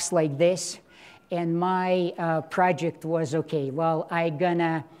box like this. And my project was, okay, well, I'm going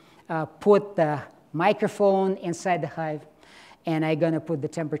to put the microphone inside the hive, and I'm going to put the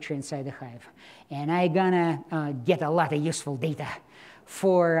temperature inside the hive. And I'm going to get a lot of useful data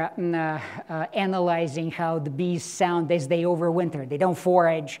for analyzing how the bees sound as they overwinter. They don't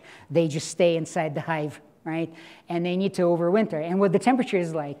forage. They just stay inside the hive, right? And they need to overwinter. And what the temperature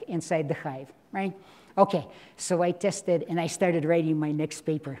is like inside the hive, right? Okay, so I tested, and I started writing my next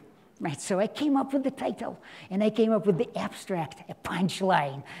paper. Right, so I came up with the title, and I came up with the abstract, a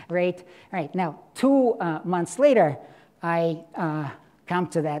punchline, right? Right, now, 2 months later, I come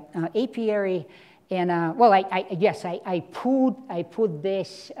to that apiary, and well, I put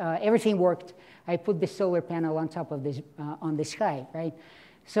this, everything worked. I put the solar panel on top of this, on this hive, right?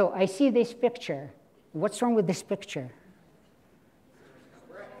 So I see this picture. What's wrong with this picture?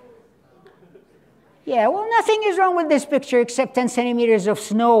 Yeah, well, nothing is wrong with this picture except 10 centimeters of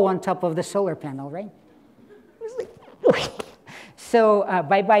snow on top of the solar panel, right? So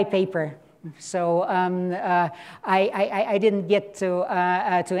bye-bye paper. So I didn't get to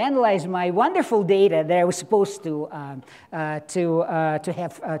analyze my wonderful data that I was supposed to have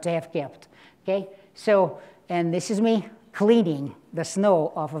kept. Okay, so and this is me cleaning the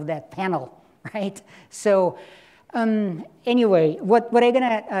snow off of that panel, right? So. Anyway, what I'm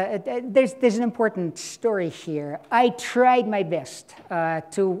gonna, there's an important story here. I tried my best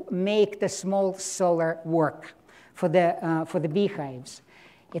to make the small solar work for the beehives.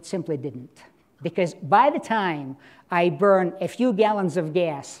 It simply didn't. Because by the time I burned a few gallons of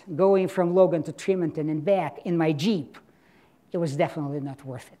gas going from Logan to Tremonton and back in my Jeep, it was definitely not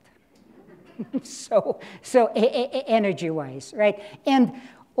worth it. so energy-wise, right? And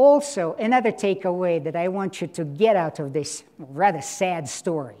also, another takeaway that I want you to get out of this rather sad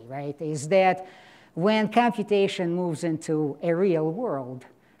story, right, is that when computation moves into a real world,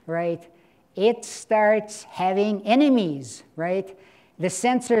 right, it starts having enemies, right? The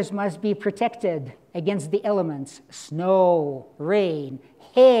sensors must be protected against the elements, snow, rain,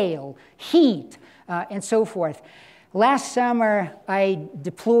 hail, heat, and so forth. Last summer, I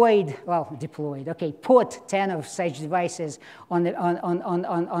put 10 of such devices on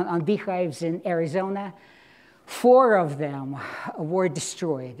beehives in Arizona. 4 of them were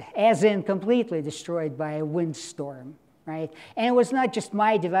destroyed, as in completely destroyed by a windstorm, right? And it was not just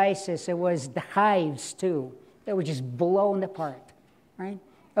my devices, it was the hives too. They were just blown apart, right?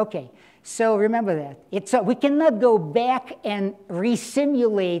 Okay, so remember that. We cannot go back and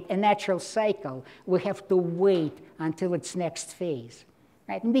re-simulate a natural cycle. We have to wait until its next phase,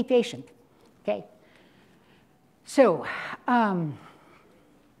 right? And be patient, okay? So,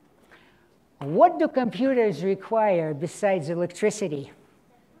 what do computers require besides electricity?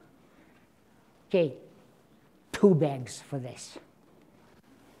 Okay, 2 bags for this.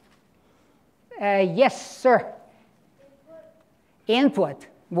 Yes, sir. Input,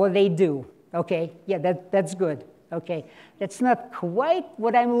 what they do. Okay, yeah, that's good. Okay, that's not quite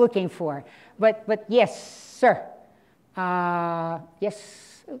what I'm looking for, but yes, sir.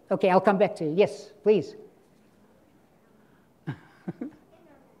 Yes, okay, I'll come back to you. Yes, please.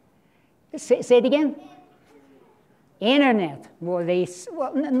 Say it again. Internet. Well,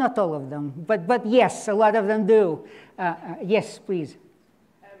 not all of them, but yes, a lot of them do. Yes, please.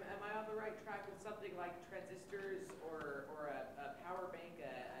 Am I on the right track with something like transistors or a power bank, a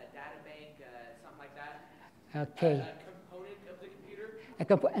data bank, something like that? Okay. A component of the computer?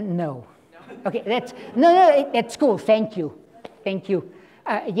 No. No? Okay, that's cool. Thank you. Thank you.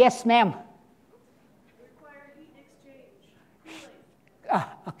 Yes, ma'am. Require heat exchange.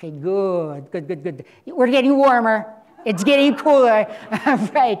 Okay, good. We're getting warmer. It's getting cooler.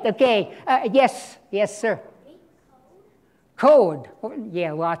 Right, okay. Yes, sir. Code.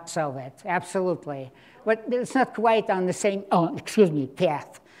 Yeah, lots of it, absolutely. But it's not quite on the same,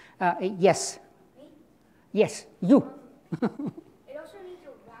 path. Yes. Yes, you. It also needs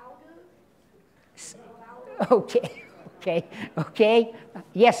a router. Okay.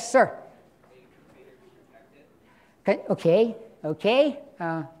 Yes, sir. Okay.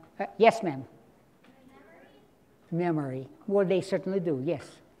 Yes, ma'am. Memory. Well, they certainly do, yes.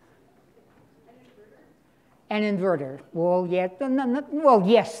 An inverter. Well, yeah, well,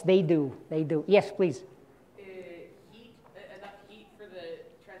 yes, they do. Yes, please. Heat, enough heat for the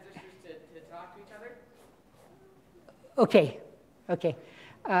transistors to talk to each other? Okay.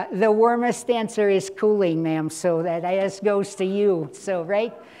 The warmest answer is cooling, ma'am, so that just goes to you. So,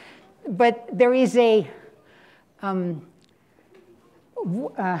 right? But there is a, let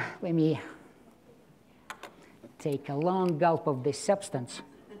me take a long gulp of this substance.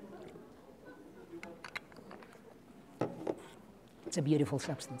 It's a beautiful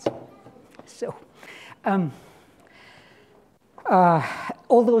substance. So,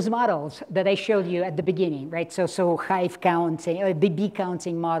 all those models that I showed you at the beginning, right? So hive counting, bee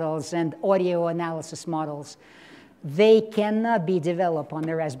counting models and audio analysis models, they cannot be developed on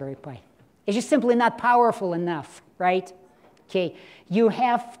the Raspberry Pi. It's just simply not powerful enough, right? Okay, you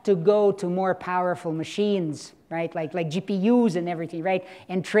have to go to more powerful machines, right? Like GPUs and everything, right?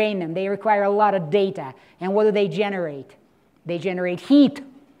 And train them. They require a lot of data. And what do they generate? They generate heat.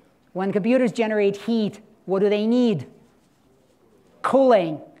 When computers generate heat, what do they need?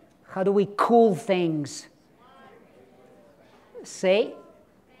 Cooling. How do we cool things? Say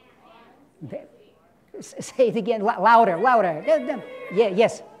it again, louder. Yeah,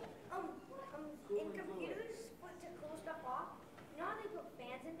 yes. In computers, to cool stuff off, you know how they put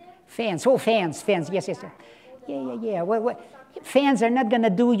fans in there? Fans, yes. Yeah. Well, fans are not going to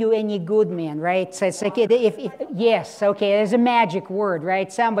do you any good, man, right? So it's like, yes, okay, there's a magic word, right?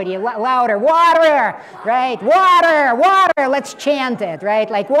 Somebody, louder, water, right? Water, let's chant it, right?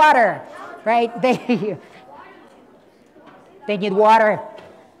 Like water, right? They need water.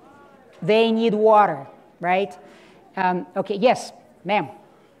 They need water, right? Okay, yes, ma'am.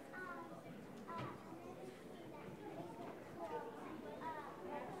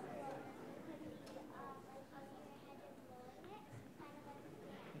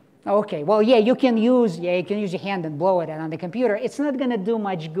 Okay, well, yeah, you can use your hand and blow it on the computer. It's not going to do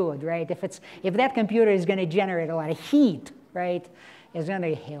much good, right? If that computer is going to generate a lot of heat, right, it's going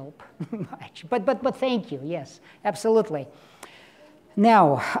to help much. But thank you, yes, absolutely.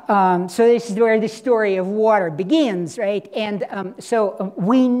 Now, so this is where the story of water begins, right? And so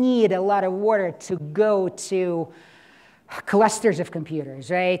we need a lot of water to go to clusters of computers,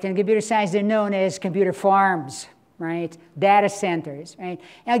 right? In computer science, they're known as computer farms, right? Data centers, right?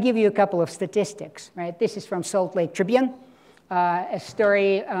 And I'll give you a couple of statistics, right? This is from Salt Lake Tribune, a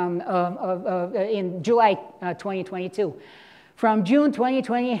story in July 2022. From June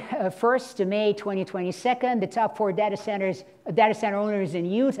 2021 to May 2022, the top 4 data center owners in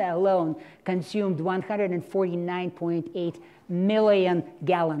Utah alone consumed 149.8 million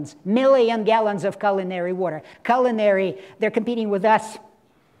gallons of culinary water. Culinary, they're competing with us.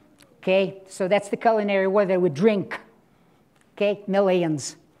 Okay, so that's the culinary water we drink. Okay,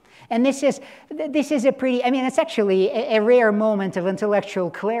 millions. And this is a pretty, it's actually a rare moment of intellectual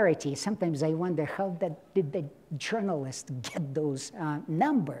clarity. Sometimes I wonder how did the journalists get those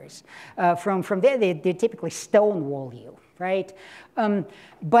numbers from there. They typically stonewall you, right? And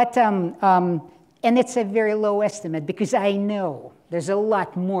it's a very low estimate because I know there's a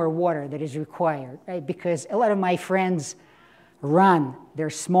lot more water that is required, right? Because a lot of my friends run their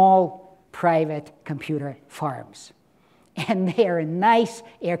small private computer farms. And they are in nice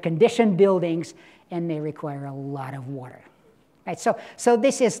air-conditioned buildings, and they require a lot of water. Right? So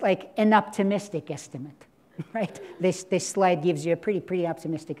this is like an optimistic estimate. Right? This slide gives you a pretty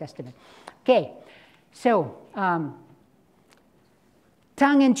optimistic estimate. Okay, so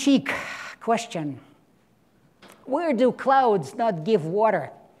tongue-in-cheek question. Where do clouds not give water?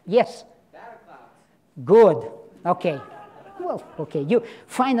 Yes? Data clouds. Good. Okay. Well, okay. You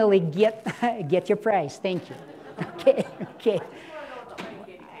finally get your prize. Thank you. Okay.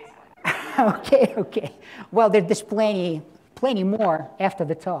 Okay. Okay. Well, there's plenty more after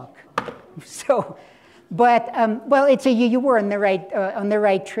the talk. So, but well, you were on the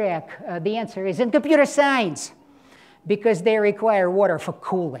right track. The answer is in computer science, because they require water for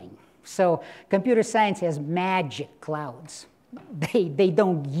cooling. So computer science has magic clouds. They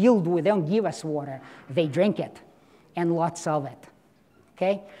don't give us water. They drink it, and lots of it.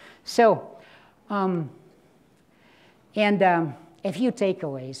 Okay, so a few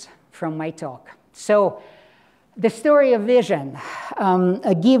takeaways from my talk. So the story of vision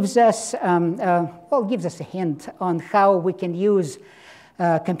gives us a hint on how we can use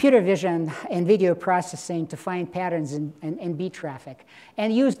computer vision and video processing to find patterns in bee traffic,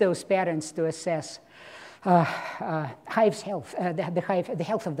 and use those patterns to assess hive's health, the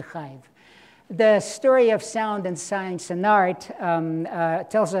health of the hive. The story of sound and science and art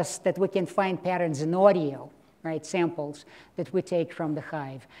tells us that we can find patterns in audio, right, samples that we take from the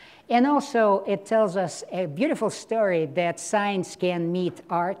hive. And also, it tells us a beautiful story that science can meet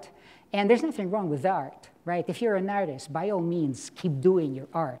art, and there's nothing wrong with art, right? If you're an artist, by all means, keep doing your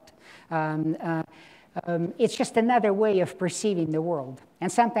art. It's just another way of perceiving the world,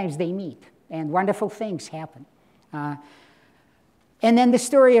 and sometimes they meet, and wonderful things happen. And then the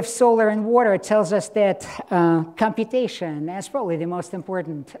story of solar and water tells us that computation, that's probably the most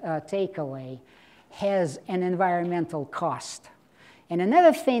important takeaway, has an environmental cost. And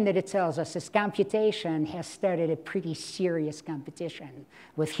another thing that it tells us is computation has started a pretty serious competition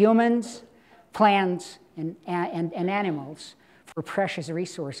with humans, plants, and animals for precious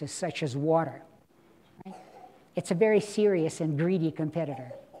resources such as water. Right? It's a very serious and greedy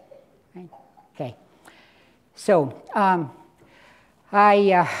competitor. Right? Okay. So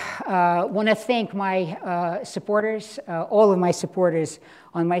I want to thank my supporters, all of my supporters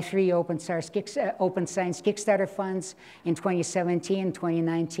on my 3 Open Science Kickstarter funds in 2017,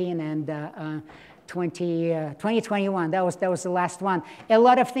 2019, and 2021. That was the last one. A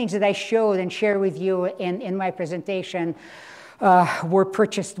lot of things that I showed and shared with you in my presentation were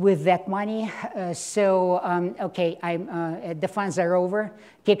purchased with that money. Okay, the funds are over.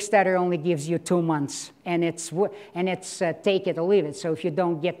 Kickstarter only gives you 2 months, and it's take it or leave it. So if you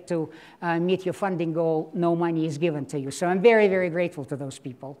don't get to meet your funding goal, no money is given to you. So I'm very, very grateful to those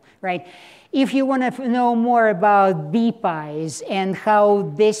people, right? If you want to know more about bee pies and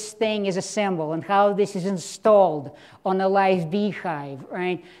how this thing is assembled and how this is installed on a live beehive,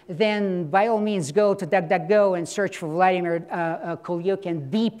 right, then by all means go to DuckDuckGo and search for Vladimir Kulyukin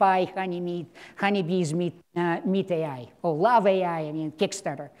bee pie honeybees meet AI, or Love AI, I mean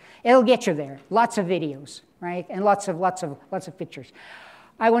Kickstarter. It'll get you there. Lots of videos, right, and lots of pictures.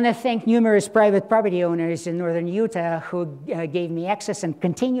 I want to thank numerous private property owners in northern Utah who gave me access and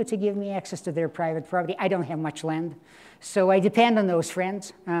continue to give me access to their private property. I don't have much land, so I depend on those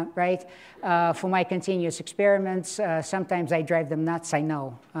friends, right, for my continuous experiments. Sometimes I drive them nuts, I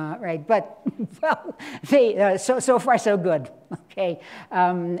know, right? But, well, so far so good, okay?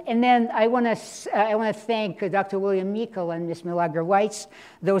 And then I want to thank Dr. William Meikle and Ms. Milagro Weitz.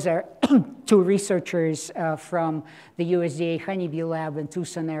 Those are 2 researchers from the USDA Honeybee Lab in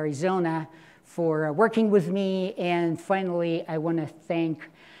Tucson, Arizona, for working with me. And finally, I want to thank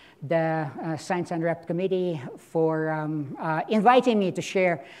the Science Unwrapped Committee for inviting me to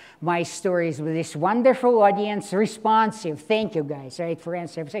share my stories with this wonderful audience, responsive. Thank you, guys, right, for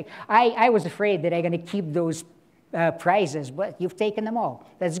answering. I was afraid that I'm going to keep those prizes, but you've taken them all.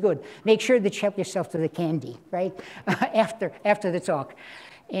 That's good. Make sure that you help yourself to the candy, right, after the talk,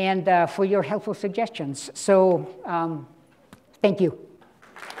 and for your helpful suggestions. So thank you.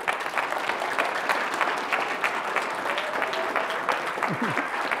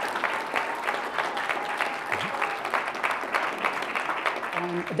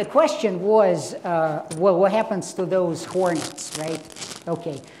 The question was, well, what happens to those hornets, right?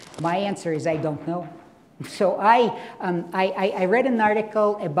 Okay, my answer is I don't know. So I read an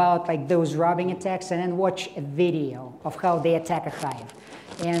article about like those robbing attacks and then watched a video of how they attack a hive.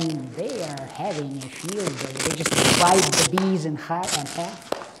 And they are having a field day. They just divide the bees in half,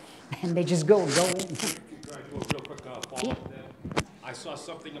 and they just go in. Can I do a real quick follow-up there? I saw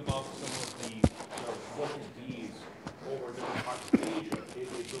something about some of the working bees over different parts of Asia, they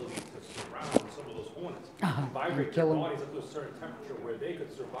have the ability to surround some of those hornets, vibrate kill their 'em. bodies up to a certain temperature where they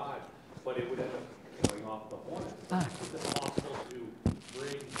could survive, but it would end up killing off the hornets. Is it possible to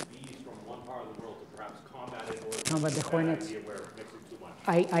bring bees from one part of the world to perhaps combat it, or Combat the hornets? idea where it mixes too much?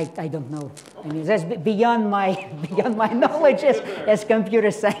 I don't know. I mean, that's beyond my knowledge as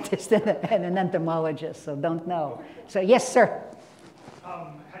computer scientist and an entomologist, so don't know. So yes, sir.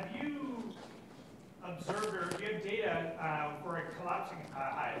 Have you observed or do you have data for a collapsing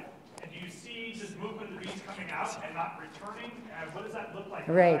hive? And do you see this movement of the bees coming out and not returning? What does that look like?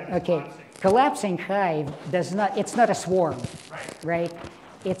 when the Right, hive is okay. Collapsing hive does not, it's not a swarm, right?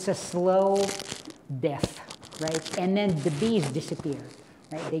 It's a slow death, right? And then the bees disappear,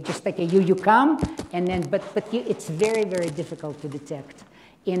 right? They just like, you come, and then, but it's very, very difficult to detect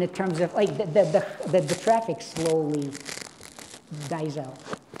in terms of, like, the traffic slowly dies out.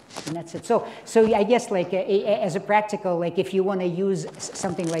 And that's it. So I guess, like, as a practical, like, if you want to use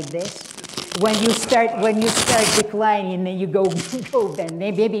something like this, when you start declining, then you go then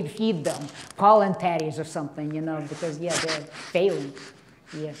maybe feed them pollen patties or something, you know, because they're failing.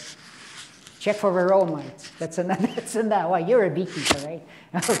 Yeah. Check for varroa mites. That's another. Well, you're a beekeeper, right?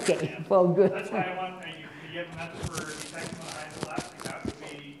 Okay. Well, good. That's why I want you have a method for detecting the hive collapsing. That would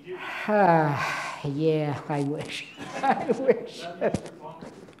be you. Yeah, I wish. I wish.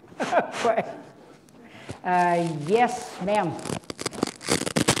 Yes, ma'am.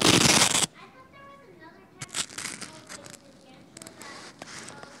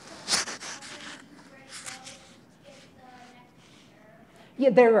 Yeah,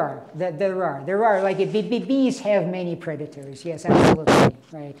 there are. Like, bees have many predators. Yes, absolutely.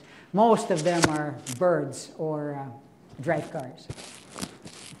 Right. Most of them are birds or drive cars.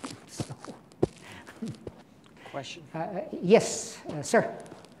 So. Question? Yes, sir.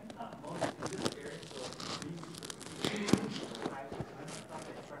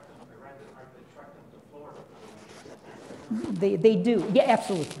 They do. Yeah,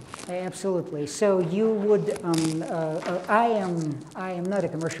 absolutely. Absolutely. So you would, I am not a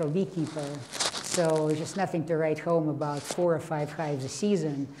commercial beekeeper, so there's just nothing to write home about 4 or 5 hives a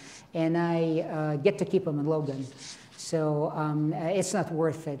season, and I get to keep them in Logan. So it's not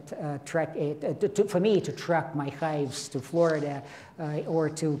worth it for me to truck my hives to Florida or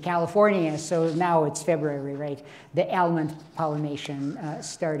to California. So now it's February, right? The almond pollination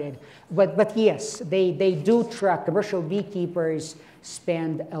started. But yes, they do truck. Commercial beekeepers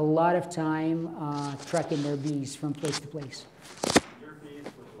spend a lot of time trucking their bees from place to place. Your bees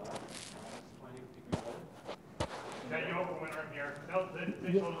would last 20 degrees weather? That you open winter in here,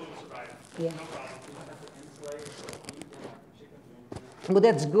 they totally will survive. Yeah. No problem. Well,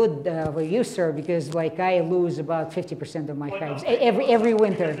 that's good for you, sir, because, like, I lose about 50% of my hives every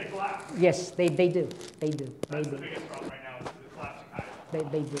winter. They collapse. Yes, they do. They do. That's the biggest problem right now is the collapsing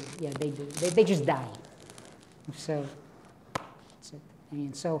hive. They do. Yeah, they do. They just die. So that's it. I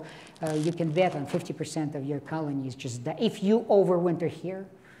mean, so you can bet on 50% of your colonies just die. If you overwinter here,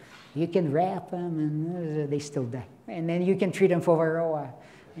 you can wrap them and they still die. And then you can treat them for varroa,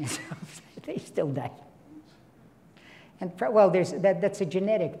 and so they still die. And well, that's a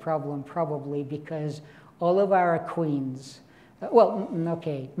genetic problem probably, because all of our queens,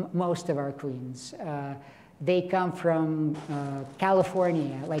 most of our queens, they come from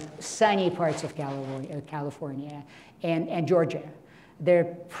California, like sunny parts of California and Georgia.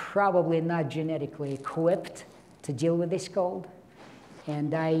 They're probably not genetically equipped to deal with this cold.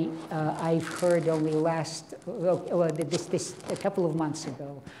 And I've heard only a couple of months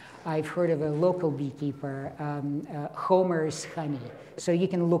ago, I've heard of a local beekeeper, Homer's Honey. So you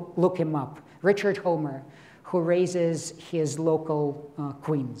can look him up. Richard Homer, who raises his local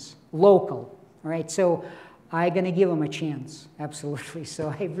queens. Local, all right? So I'm going to give him a chance, absolutely.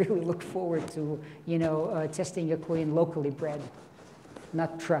 So I really look forward to, testing a queen locally bred,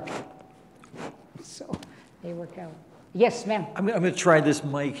 not trucked. So they work out. Yes, ma'am. I'm going to try this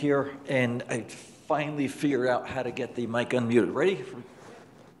mic here, and I finally figured out how to get the mic unmuted. Ready?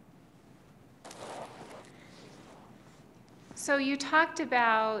 So you talked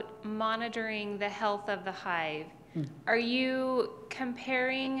about monitoring the health of the hive. Are you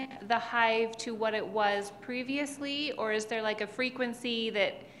comparing the hive to what it was previously, or is there like a frequency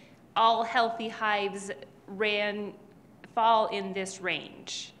that all healthy hives fall in this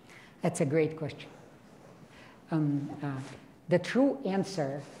range? That's a great question. The true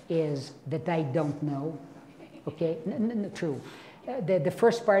answer is that I don't know. Okay, true. The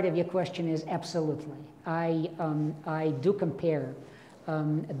first part of your question is absolutely. I do compare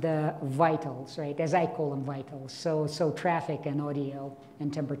the vitals, right, as I call them vitals. So traffic and audio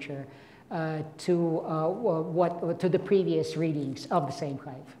and temperature to the previous readings of the same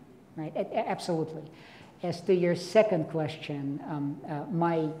hive, right? Absolutely. As to your second question,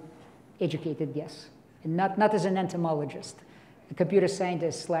 my educated guess, and not as an entomologist, a computer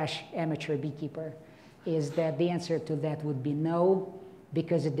scientist / amateur beekeeper, is that the answer to that would be no,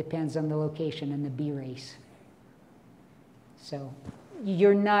 because it depends on the location and the bee race. So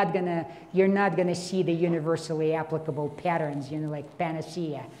you're not gonna see the universally applicable patterns, like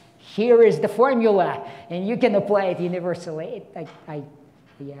panacea. Here is the formula, and you can apply it universally. I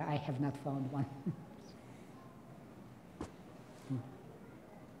have not found one.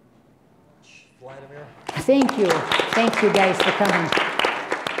 Vladimir. Thank you guys for coming.